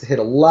lot. He has to hit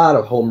a lot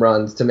of home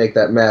runs to make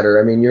that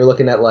matter. I mean, you're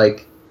looking at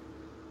like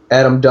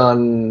Adam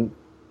Dunn,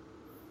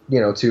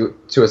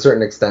 to a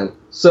certain extent.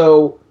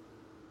 So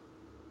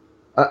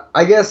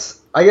I guess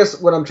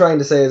what I'm trying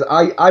to say is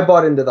I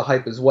bought into the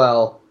hype as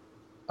well,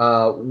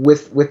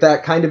 with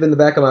that kind of in the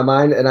back of my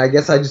mind, and I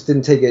guess I just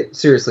didn't take it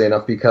seriously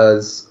enough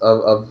because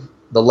of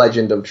the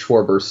legend of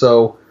Schwarber.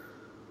 So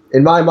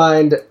in my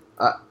mind,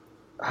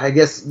 I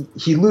guess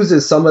he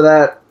loses some of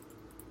that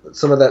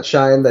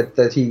shine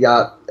that he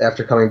got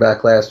after coming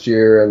back last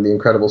year and the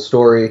incredible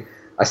story.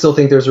 I still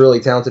think there's a really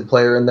talented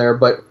player in there,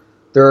 but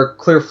there are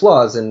clear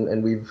flaws,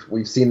 and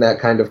we've seen that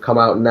kind of come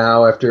out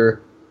now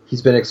after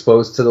he's been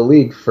exposed to the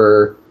league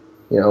for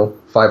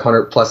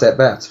 500 plus at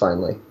bats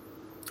finally.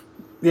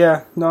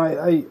 Yeah, no,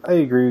 I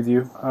agree with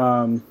you.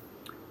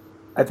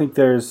 I think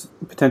there's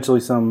potentially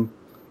some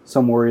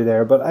worry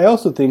there, but I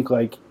also think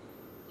like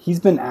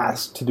he's been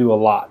asked to do a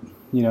lot.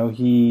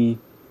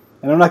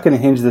 And I'm not going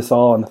to hinge this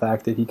all on the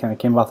fact that he kind of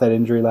came off that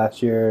injury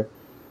last year,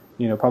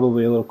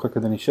 probably a little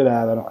quicker than he should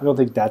have. I don't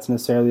think that's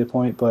necessarily a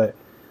point, but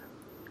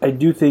I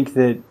do think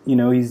that,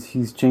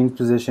 he's changed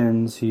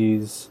positions.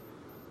 He's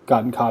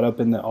gotten caught up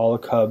in all the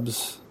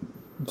Cubs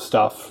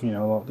stuff,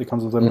 that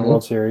comes with winning the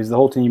World Series. The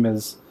whole team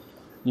is,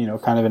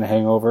 kind of in a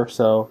hangover.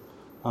 So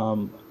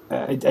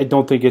I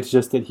don't think it's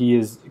just that he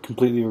is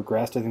completely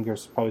regressed. I think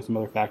there's probably some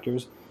other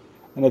factors.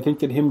 And I think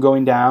that him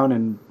going down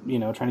and,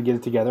 trying to get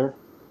it together,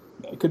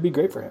 it could be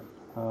great for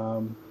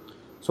him.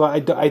 So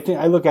I think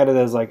I look at it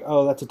as like,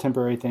 oh, that's a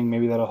temporary thing.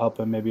 Maybe that'll help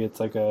him. Maybe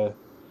it's like a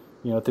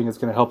thing that's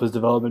going to help his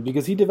development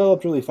because he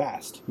developed really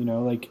fast.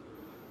 Like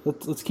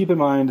let's keep in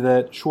mind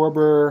that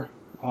Schwarber,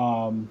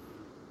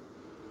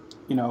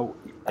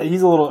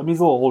 he's a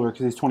little older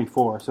because he's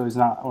 24. So he's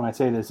not. When I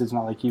say this, it's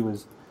not like he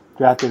was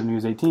drafted when he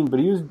was 18, but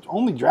he was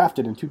only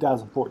drafted in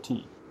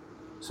 2014.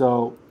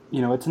 So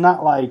it's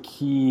not like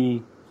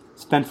he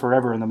spent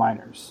forever in the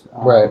minors.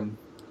 Right.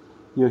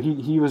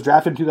 He was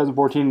drafted in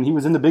 2014, and he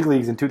was in the big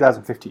leagues in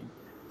 2015.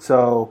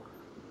 So,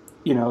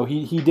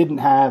 he didn't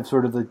have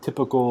sort of the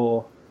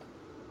typical,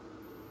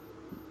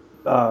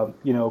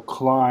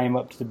 climb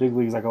up to the big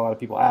leagues like a lot of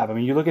people have. I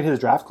mean, you look at his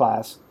draft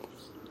class,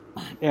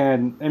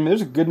 and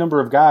there's a good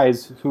number of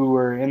guys who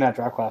were in that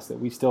draft class that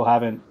we still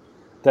haven't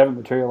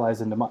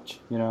materialized into much.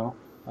 I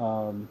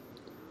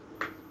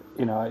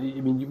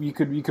mean, you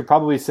could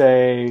probably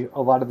say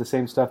a lot of the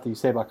same stuff that you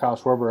say about Kyle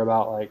Schwarber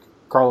about like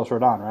Carlos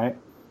Rodon, right?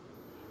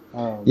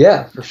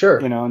 Yeah, for sure.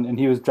 And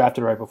he was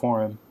drafted right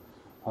before him.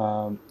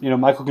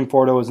 Michael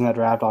Conforto was in that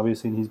draft,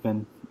 obviously, and he's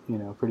been,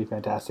 pretty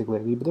fantastic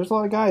lately. But there's a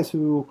lot of guys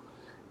who,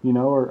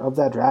 are of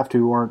that draft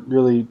who aren't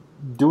really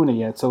doing it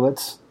yet. So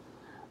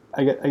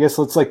I guess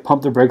let's like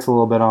pump the brakes a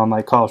little bit on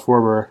like Kyle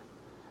Schwarber,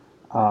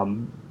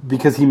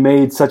 because he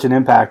made such an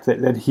impact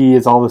that he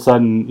is all of a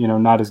sudden,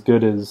 not as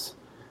good as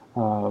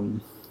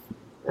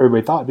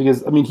everybody thought.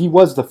 Because I mean, he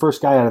was the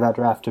first guy out of that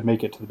draft to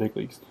make it to the big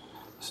leagues.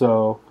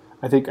 So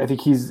I think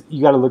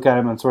you got to look at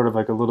him on sort of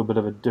like a little bit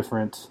of a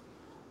different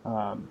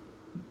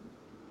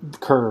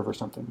curve or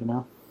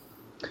something,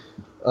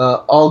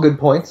 All good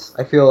points,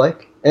 I feel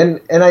like,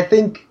 and I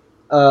think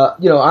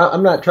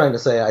I'm not trying to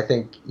say I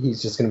think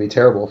he's just going to be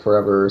terrible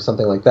forever or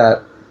something like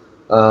that,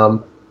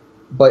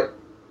 but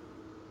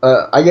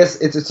I guess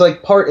it's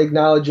like part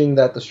acknowledging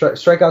that the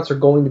strikeouts are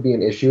going to be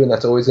an issue, and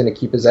that's always going to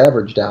keep his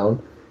average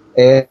down.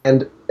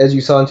 And as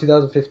you saw in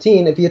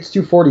 2015, if he hits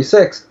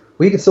 246.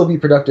 He can still be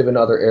productive in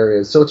other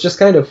areas. So it's just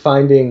kind of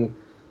finding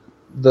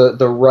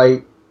the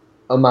right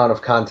amount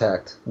of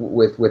contact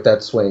with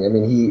that swing. I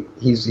mean,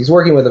 he's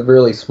working with a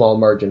really small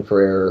margin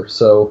for error,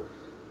 so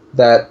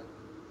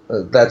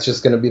that's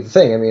just going to be the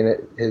thing. I mean,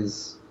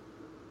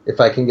 if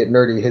I can get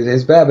nerdy,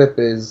 his BABIP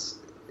is,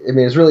 I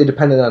mean, it's really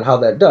dependent on how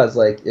that does.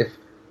 Like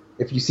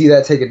if you see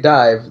that take a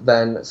dive,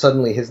 then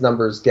suddenly his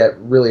numbers get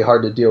really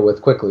hard to deal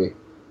with quickly.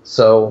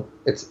 So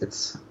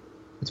it's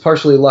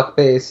partially luck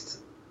based,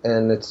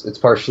 and it's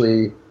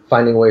partially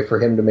finding a way for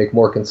him to make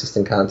more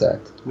consistent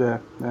contact. Yeah.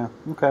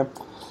 Okay.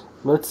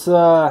 Let's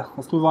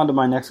move on to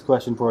my next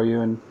question for you,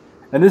 and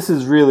this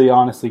is really,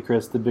 honestly,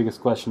 Chris, the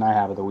biggest question I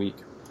have of the week.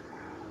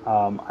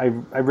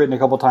 I've written a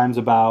couple times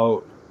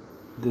about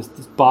this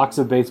box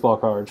of baseball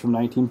cards from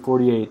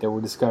 1948 that were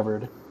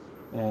discovered,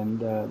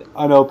 and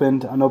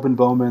unopened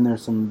Bowman.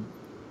 There's some,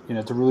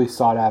 it's a really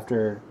sought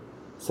after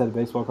set of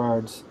baseball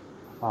cards,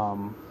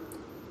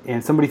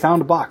 and somebody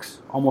found a box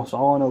almost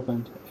all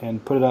unopened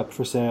and put it up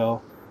for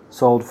sale,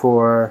 sold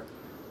for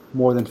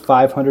more than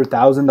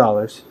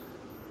 $500,000.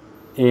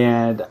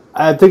 And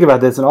I think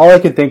about this, and all I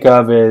can think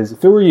of is,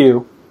 if it were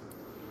you,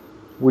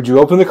 would you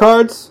open the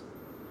cards,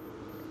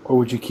 or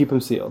would you keep them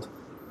sealed?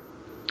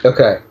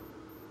 Okay,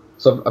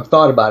 so I've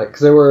thought about it,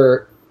 because there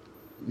were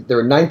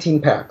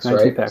 19 packs,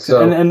 19 right? packs.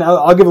 So, and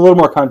I'll give a little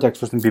more context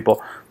for some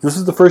people. This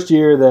is the first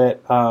year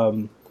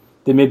that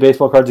they made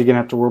baseball cards again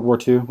after World War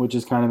II, which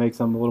just kind of makes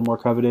them a little more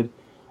coveted.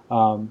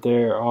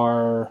 There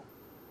are a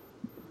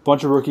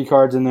bunch of rookie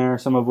cards in there,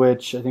 some of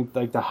which I think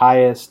like the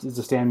highest is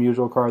the Stan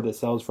Musial card that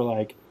sells for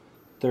like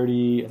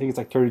 30. I think it's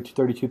like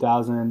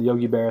 32,000. The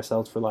Yogi Berra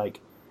sells for like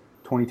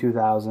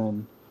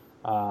 22,000.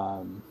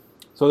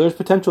 So there's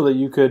potential that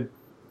you could,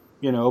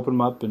 open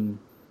them up and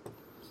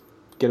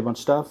get a bunch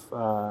of stuff.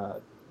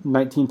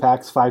 19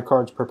 packs, 5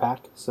 cards per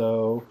pack.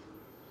 So,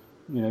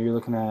 you're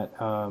looking at,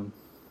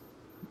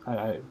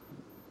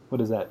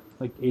 what is that?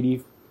 Like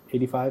 80,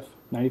 85,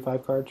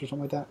 95 cards or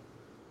something like that?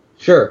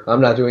 Sure,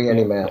 I'm not doing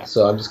any math,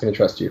 so I'm just going to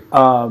trust you.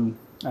 And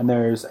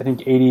there's, I think,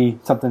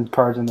 80-something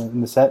cards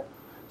in the set.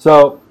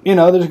 So,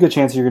 there's a good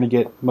chance you're going to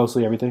get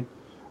mostly everything.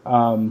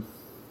 So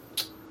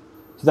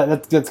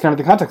that's kind of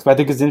the context. But I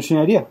think it's an interesting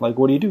idea. Like,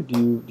 what do you do?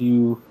 Do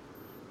you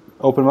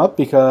open them up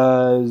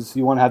because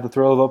you want to have the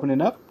thrill of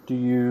opening up? Do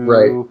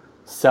you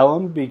sell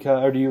them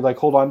or do you like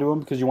hold on to them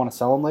because you want to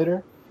sell them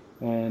later?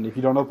 And if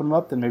you don't open them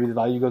up, then maybe the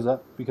value goes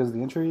up because of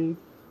the intrigue.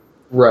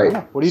 Right.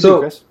 What do you do,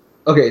 Chris?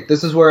 Okay,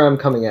 this is where I'm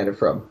coming at it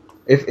from.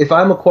 If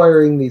I'm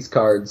acquiring these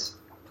cards,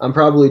 I'm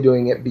probably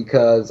doing it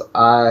because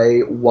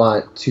I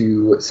want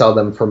to sell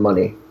them for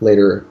money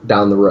later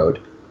down the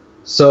road.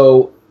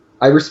 So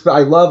I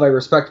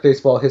respect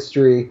baseball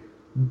history,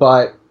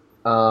 but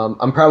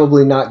I'm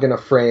probably not going to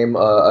frame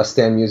a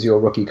Stan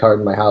Musial rookie card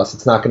in my house.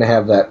 It's not going to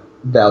have that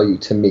value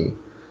to me.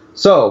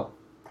 So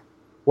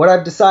what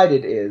I've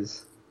decided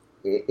is,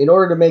 in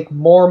order to make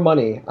more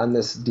money on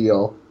this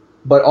deal,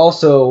 but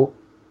also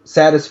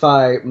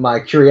satisfy my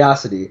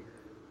curiosity,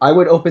 I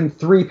would open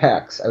 3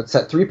 packs. I would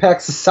set 3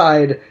 packs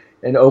aside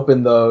and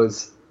open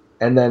those,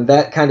 and then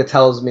that kind of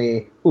tells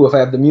me, if I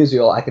have the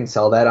Musial, I can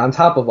sell that on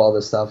top of all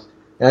this stuff.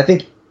 And I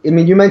think,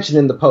 you mentioned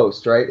in the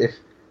post, right? If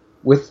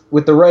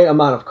with the right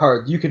amount of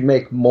cards, you could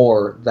make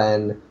more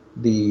than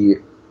the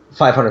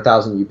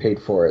 $500,000 you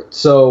paid for it.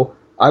 So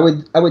I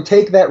would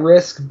take that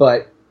risk,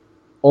 but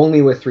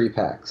only with 3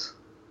 packs.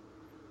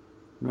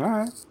 All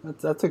right,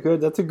 that's a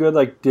good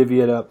like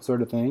divvy it up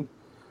sort of thing.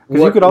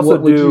 Because you could also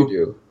what would you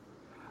do?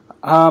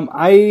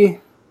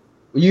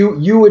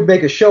 You would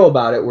make a show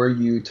about it where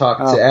you talk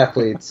to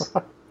athletes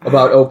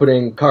about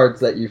opening cards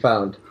that you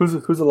found.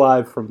 Who's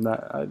alive from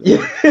that? You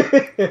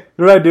know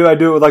what I do? I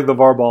do it with like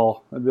LeVar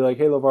Ball. I'd be like,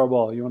 "Hey, LeVar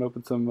Ball, you want to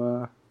open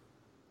some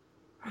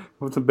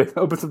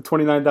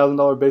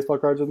 $29,000 baseball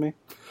cards with me?"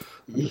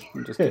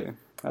 I'm just kidding.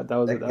 That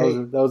was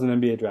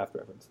an NBA draft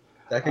reference.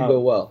 That could go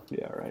well.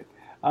 Yeah, right.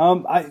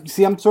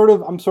 I'm sort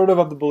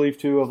of the belief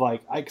too of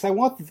like, because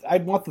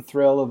I'd want the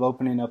thrill of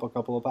opening up a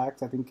couple of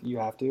packs. I think you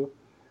have to.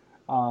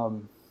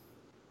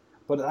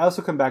 But I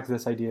also come back to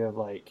this idea of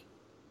like,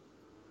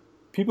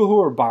 people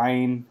who are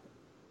buying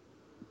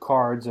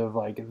cards of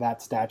like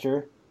that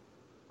stature,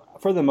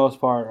 for the most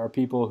part, are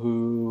people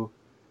who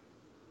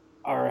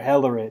are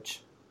hella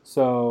rich.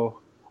 So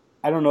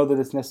I don't know that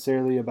it's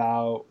necessarily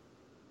about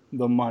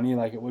the money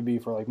like it would be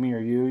for like me or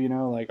you.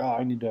 Like,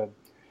 I need to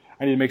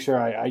make sure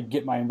I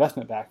get my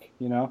investment back.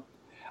 I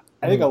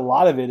think a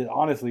lot of it,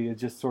 honestly, is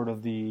just sort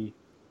of the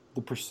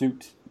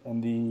pursuit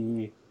and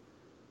the,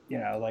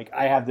 like,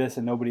 I have this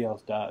and nobody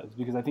else does.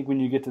 Because I think when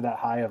you get to that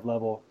high of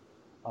level,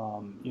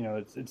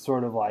 it's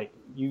sort of like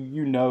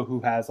you know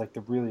who has like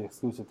the really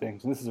exclusive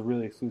things, and this is a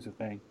really exclusive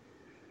thing.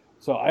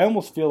 So I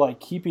almost feel like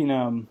keeping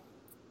them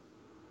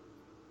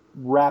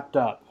wrapped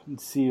up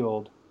and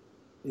sealed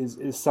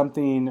is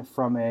something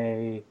from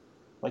a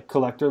like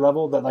collector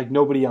level that like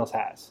nobody else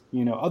has.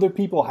 Other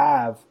people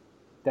have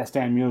that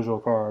Stan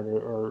Musial card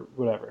or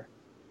whatever,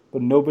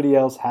 but nobody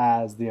else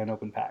has the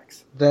unopened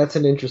packs. That's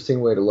an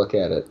interesting way to look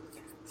at it.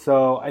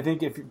 So I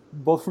think if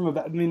both from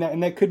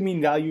and that could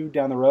mean value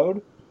down the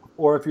road,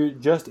 or if you're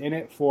just in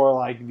it for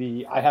like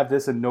I have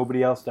this and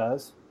nobody else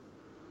does,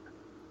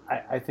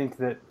 I think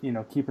that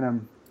keeping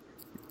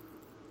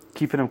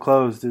them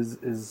closed is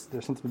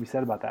there's something to be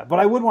said about that. But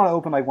I would want to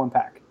open like one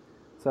pack.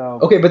 So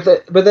okay, but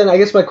then I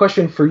guess my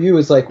question for you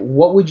is like,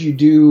 what would you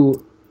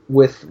do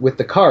with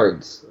the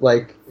cards?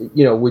 Like,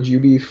 would you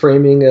be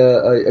framing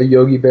a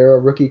Yogi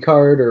Berra rookie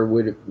card, or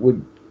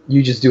would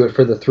you just do it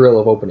for the thrill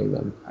of opening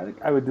them? I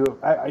think I would do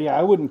it.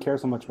 I wouldn't care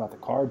so much about the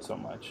card so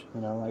much.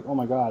 Like, oh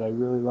my god, I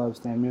really love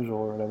Stan Musial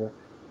or whatever.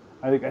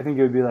 I think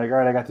it would be like, all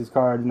right, I got these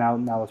cards, now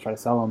let's try to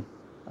sell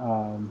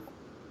them,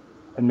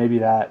 and maybe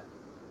that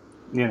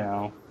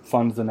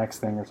funds the next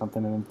thing or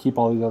something, and then keep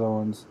all these other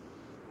ones.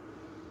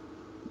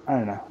 I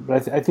don't know,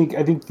 but I think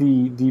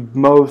the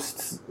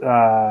most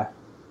the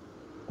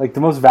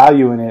most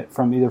value in it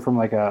from either from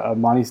like a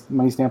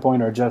money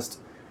standpoint or just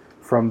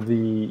from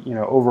the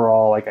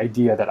overall like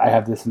idea that I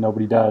have this and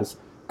nobody does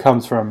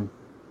comes from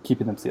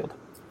keeping them sealed.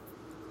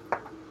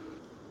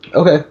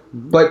 Okay,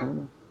 but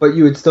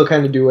you would still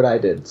kind of do what I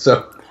did,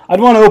 so I'd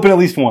want to open at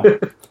least one.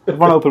 I'd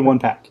want to open one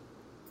pack.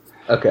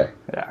 Okay.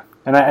 Yeah,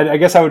 and I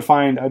guess I'd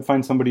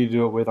find somebody to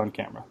do it with on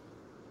camera.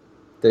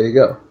 There you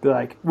go. Be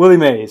like Willie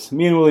Mays,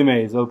 me and Willie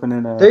Mays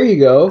opening a. There you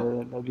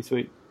go. That'd be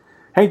sweet.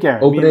 Hank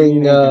Aaron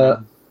opening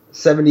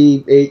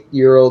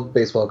 78-year-old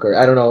baseball card.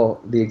 I don't know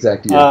the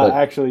exact year. But...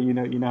 Actually, you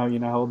know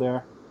how old they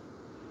are?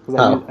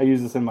 Because I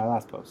used this in my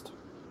last post.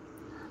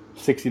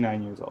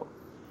 69 years old.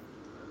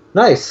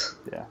 Nice.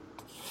 Yeah.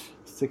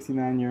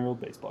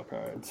 69-year-old baseball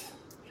cards.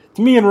 It's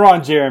me and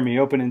Ron Jeremy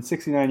opening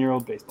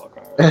 69-year-old baseball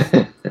cards.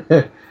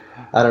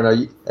 I don't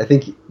know. I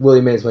think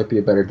Willie Mays might be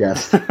a better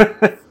guest.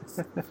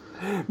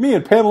 Me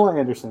and Pamela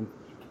Anderson.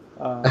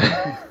 All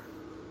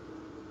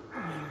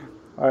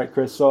right,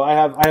 Chris. So I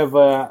have.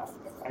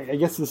 I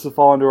guess this will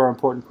fall under our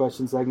important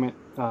question segment.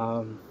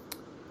 The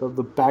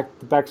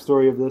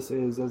backstory of this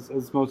is,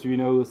 as most of you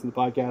know, listen to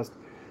the podcast.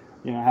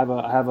 I have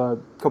a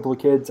couple of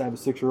kids. I have a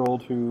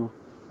 6-year-old who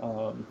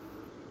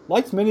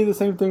likes many of the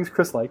same things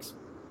Chris likes,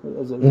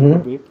 as it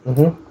would be.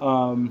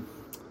 Mm-hmm.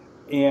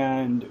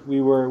 And we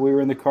were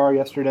in the car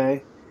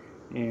yesterday,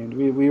 and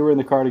we were in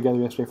the car together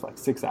yesterday for like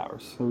 6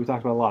 hours. So we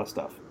talked about a lot of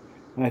stuff,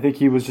 and I think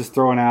he was just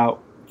throwing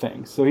out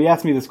things. So he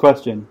asked me this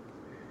question,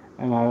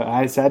 and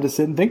I had to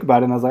sit and think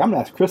about it. And I was like, I'm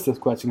gonna ask Chris this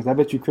question because I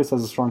bet you Chris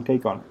has a strong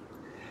take on it.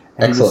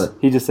 And excellent.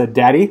 He just said,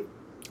 "Daddy,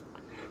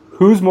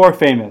 who's more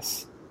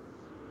famous,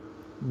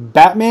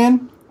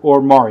 Batman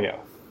or Mario?"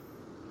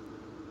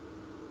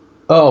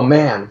 Oh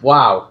man!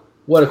 Wow.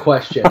 What a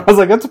question. I was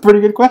like, that's a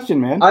pretty good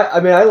question, man. I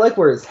mean, I like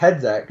where his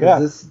head's at,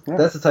 because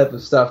that's the type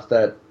of stuff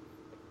that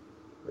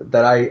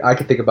I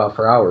could think about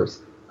for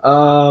hours.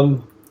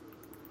 Oh,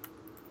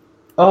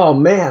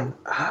 man.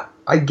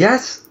 I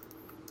guess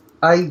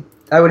I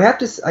would have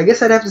to... I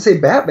guess I'd have to say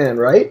Batman,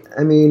 right?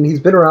 I mean,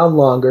 he's been around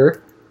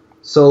longer,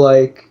 so,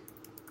 like,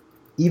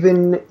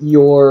 even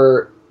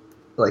your,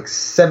 like,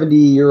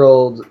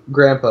 70-year-old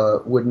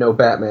grandpa would know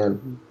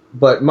Batman.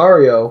 But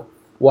Mario,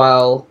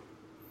 while...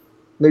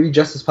 maybe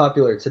just as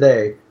popular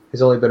today, has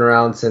only been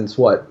around since,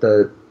 what,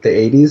 the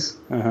 80s?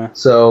 Uh-huh.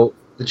 So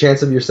the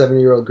chance of your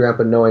 70-year-old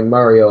grandpa knowing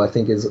Mario, I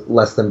think, is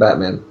less than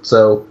Batman.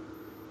 So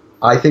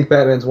I think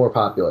Batman's more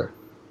popular.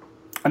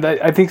 And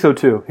I think so,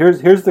 too.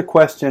 Here's the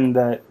question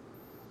that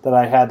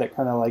I had that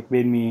kind of like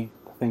made me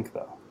think,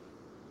 though.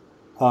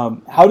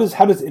 How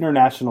does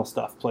international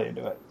stuff play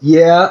into it?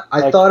 Yeah,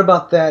 I thought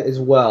about that as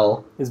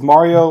well. Is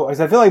Mario... I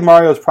feel like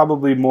Mario is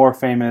probably more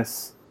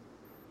famous,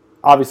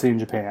 obviously, in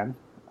Japan.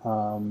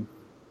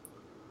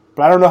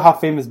 But I don't know how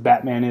famous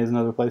Batman is in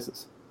other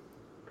places.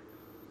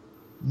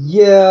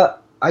 Yeah,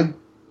 I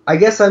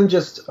guess I'm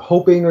just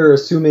hoping or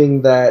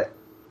assuming that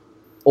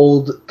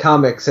old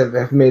comics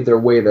have made their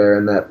way there,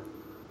 and that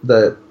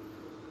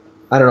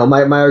I don't know,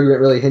 my argument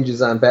really hinges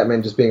on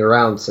Batman just being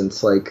around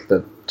since like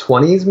the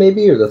 20s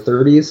maybe, or the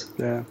 30s.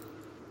 Yeah.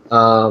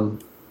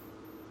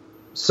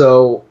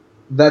 So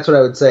that's what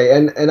I would say.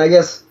 And I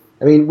guess,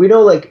 I mean, we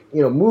know, like,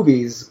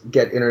 movies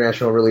get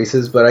international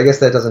releases, but I guess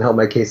that doesn't help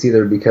my case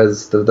either,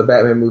 because the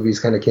Batman movies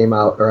kind of came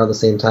out around the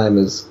same time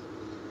as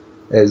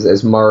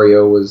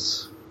Mario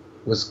was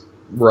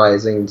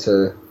rising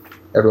to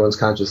everyone's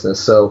consciousness.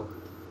 So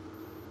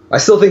I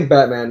still think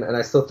Batman, and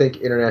I still think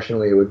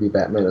internationally it would be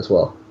Batman as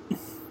well.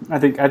 I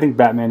think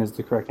Batman is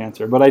the correct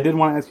answer, but I did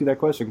want to ask you that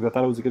question because I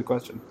thought it was a good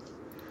question.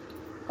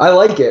 I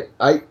like it.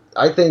 I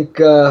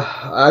think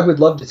I would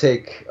love to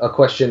take a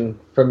question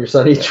from your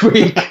son each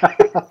week.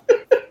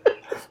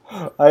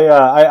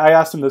 I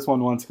asked him this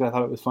one once because I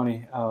thought it was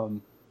funny,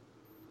 and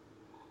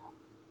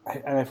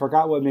I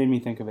forgot what made me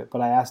think of it.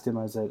 But I asked him.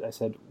 I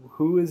said,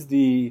 who is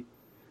the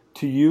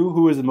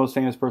most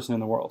famous person in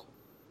the world?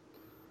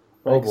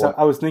 Right? Oh, boy.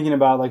 I was thinking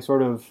about like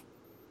sort of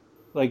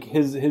like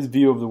his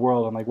view of the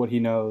world and like what he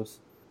knows,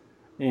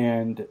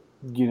 and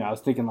I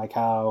was thinking like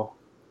how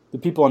the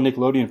people on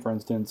Nickelodeon, for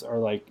instance, are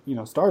like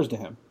stars to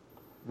him.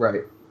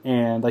 Right.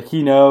 And like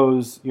he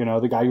knows,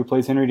 the guy who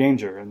plays Henry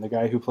Danger and the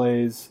guy who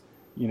plays,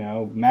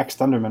 Max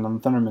Thunderman on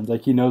the Thundermans.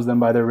 Like he knows them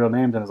by their real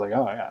names, and it's like,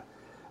 oh yeah.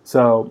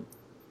 So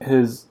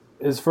his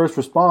first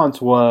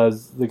response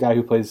was the guy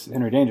who plays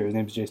Henry Danger. His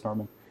name is Jace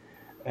Norman,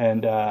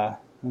 and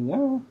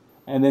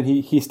And then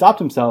he stopped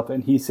himself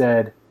and he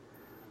said,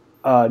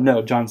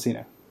 no, John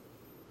Cena.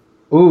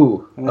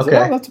 Ooh, And I okay.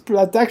 said,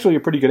 that's actually a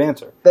pretty good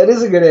answer. That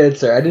is a good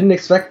answer. I didn't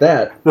expect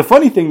that. The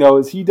funny thing, though,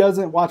 is he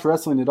doesn't watch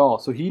wrestling at all.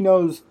 So he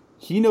knows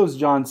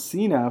John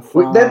Cena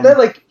from...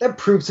 That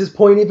proves his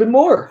point even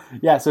more.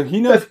 Yeah, so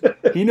he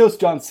knows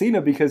John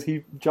Cena because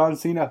John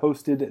Cena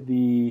hosted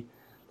the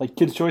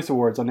Kids' Choice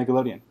Awards on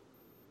Nickelodeon.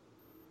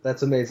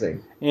 That's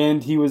amazing.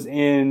 And he was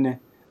in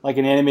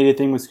an animated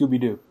thing with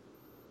Scooby-Doo.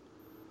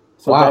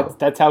 So wow.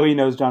 that's how he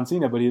knows John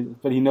Cena, but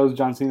he knows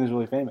John Cena's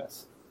really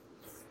famous.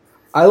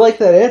 I like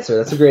that answer.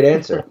 That's a great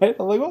answer. Right?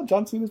 I'm like, well,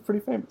 John Cena's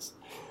pretty famous.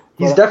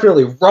 He's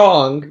definitely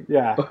wrong.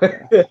 Yeah.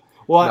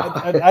 Well,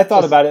 no. I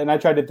thought about it, and I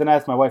tried to. Then I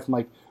asked my wife, I'm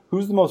like,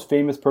 who's the most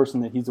famous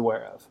person that he's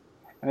aware of?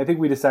 And I think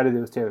we decided it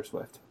was Taylor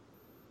Swift.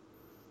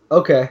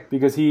 Okay.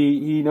 Because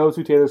he knows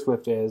who Taylor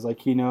Swift is.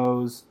 Like he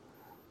knows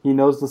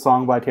the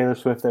song by Taylor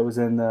Swift that was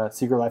in the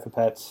Secret Life of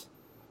Pets,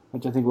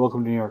 which I think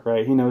Welcome to New York,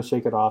 right? He knows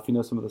Shake It Off. He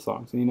knows some of the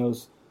songs, and he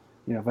knows.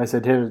 If I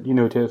said Taylor,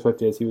 who Taylor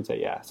Swift is, he would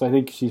say yeah. So I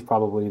think she's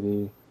probably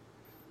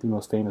the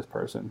most famous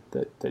person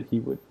that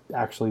he would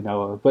actually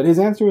know of. But his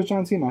answer was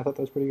John Cena. I thought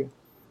that was pretty good.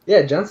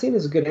 Yeah, John Cena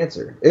is a good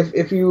answer.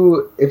 If he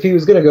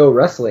was gonna go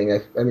wrestling,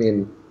 I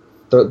mean,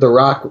 the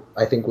Rock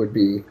I think would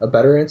be a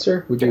better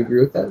answer. Would you agree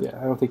with that? Yeah,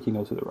 I don't think he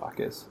knows who the Rock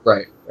is.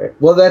 Right.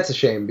 Well, that's a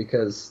shame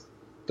because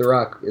the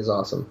Rock is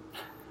awesome.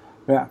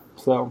 Yeah.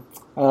 So,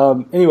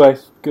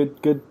 anyways,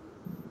 good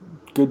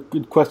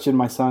question,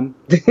 my son.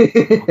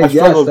 I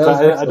struggled.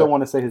 I don't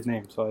want to say his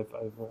name, so I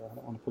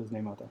don't want to put his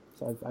name out there.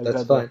 So I've that's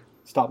had fine. to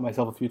stop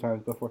myself a few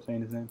times before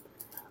saying his name.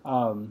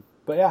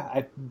 But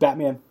yeah,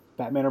 Batman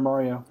or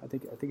Mario. I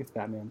think it's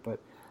Batman, but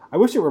I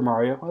wish it were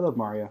Mario. I love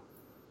Mario.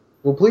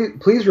 Well,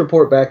 please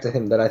report back to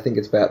him that I think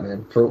it's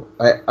Batman.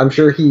 I'm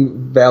sure he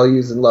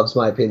values and loves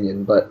my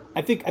opinion, but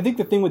I think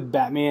the thing with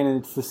Batman, and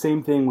it's the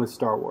same thing with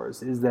Star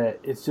Wars, is that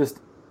it's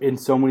just in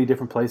so many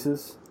different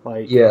places.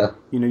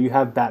 You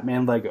have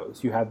Batman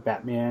Legos, you have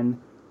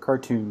Batman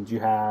cartoons, you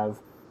have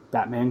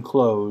Batman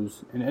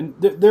clothes, and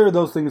there are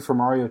those things for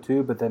Mario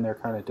too, but then they're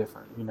kind of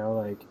different.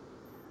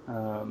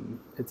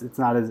 It's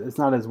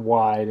not as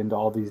wide into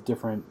all these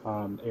different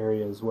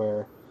areas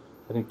where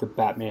I think the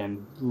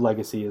Batman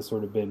legacy has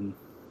sort of been,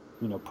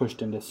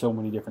 pushed into so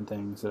many different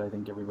things that I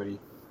think everybody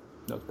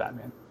knows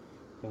Batman.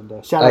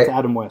 And shout out to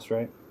Adam West,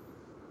 right?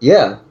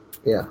 Yeah,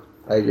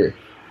 I agree.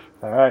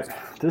 All right,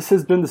 this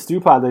has been the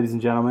Stew Pod, ladies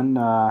and gentlemen.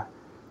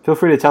 Feel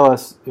free to tell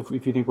us if you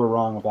think we're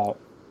wrong about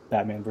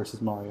Batman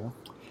versus Mario.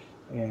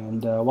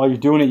 And while you're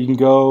doing it, you can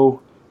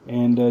go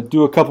and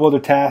do a couple other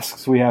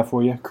tasks we have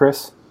for you.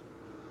 Chris?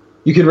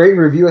 You can rate and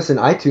review us in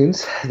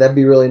iTunes. That'd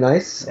be really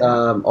nice.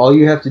 All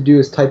you have to do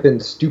is type in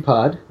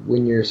StewPod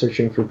when you're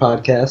searching for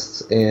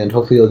podcasts, and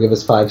hopefully you'll give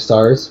us 5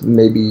 stars.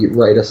 Maybe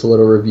write us a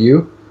little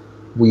review.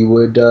 We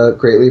would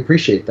greatly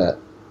appreciate that.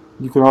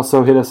 You can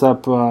also hit us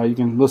up. You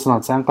can listen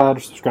on SoundCloud or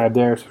subscribe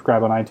there.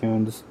 Subscribe on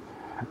iTunes.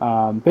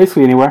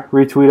 Basically anywhere.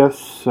 Retweet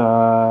us.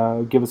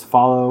 Give us a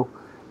follow.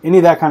 Any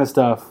of that kind of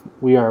stuff.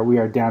 We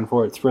are down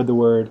for it. Spread the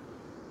word.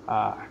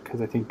 Because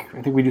I think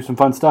we do some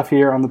fun stuff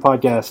here on the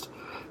podcast.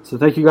 So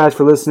thank you guys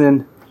for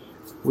listening.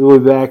 We will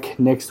be back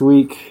next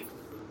week.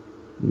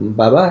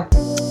 Bye-bye.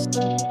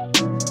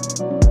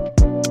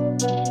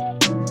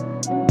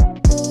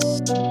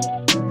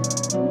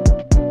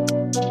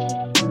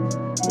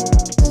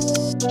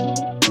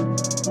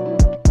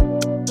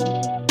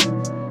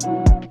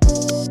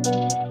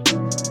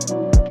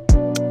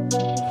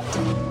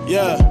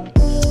 Yeah,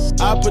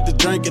 I put the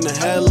drink in the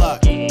headlock.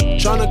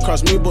 Tryna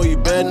cross me, boy, you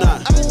better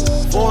not.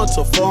 4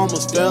 until 4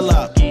 almost fell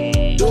out.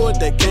 Do what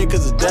they can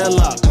cause it's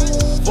deadlock.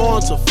 4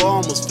 until 4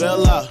 almost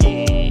fell out.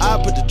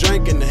 I put the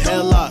drink in the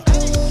headlock.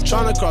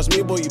 Tryna cross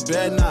me, boy, you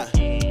better not.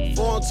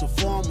 4 until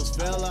 4 almost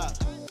fell out.